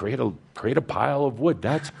wood, create a pile of wood.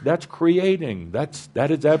 That's creating.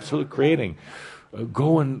 That is absolute creating.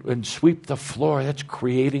 Go and sweep the floor. That's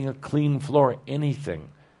creating a clean floor. Anything,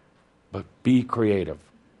 but be creative.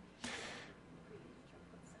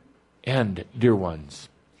 And dear ones,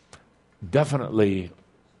 definitely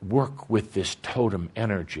work with this totem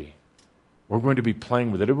energy. We're going to be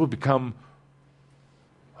playing with it. It will become,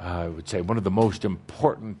 I would say, one of the most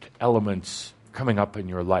important elements coming up in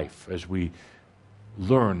your life as we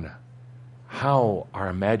learn how our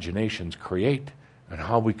imaginations create and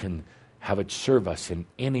how we can have it serve us in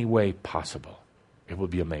any way possible. It will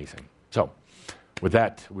be amazing. So, with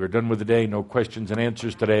that, we're done with the day. No questions and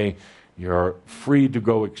answers today. You're free to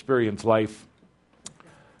go experience life.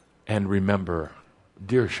 And remember,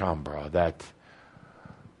 dear Shaumbra, that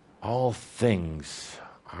all things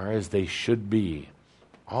are as they should be.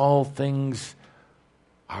 All things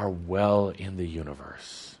are well in the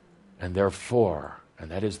universe. And therefore,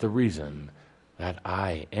 and that is the reason that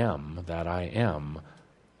I am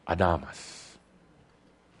Adamus.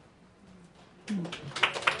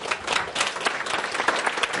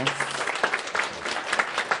 Yes.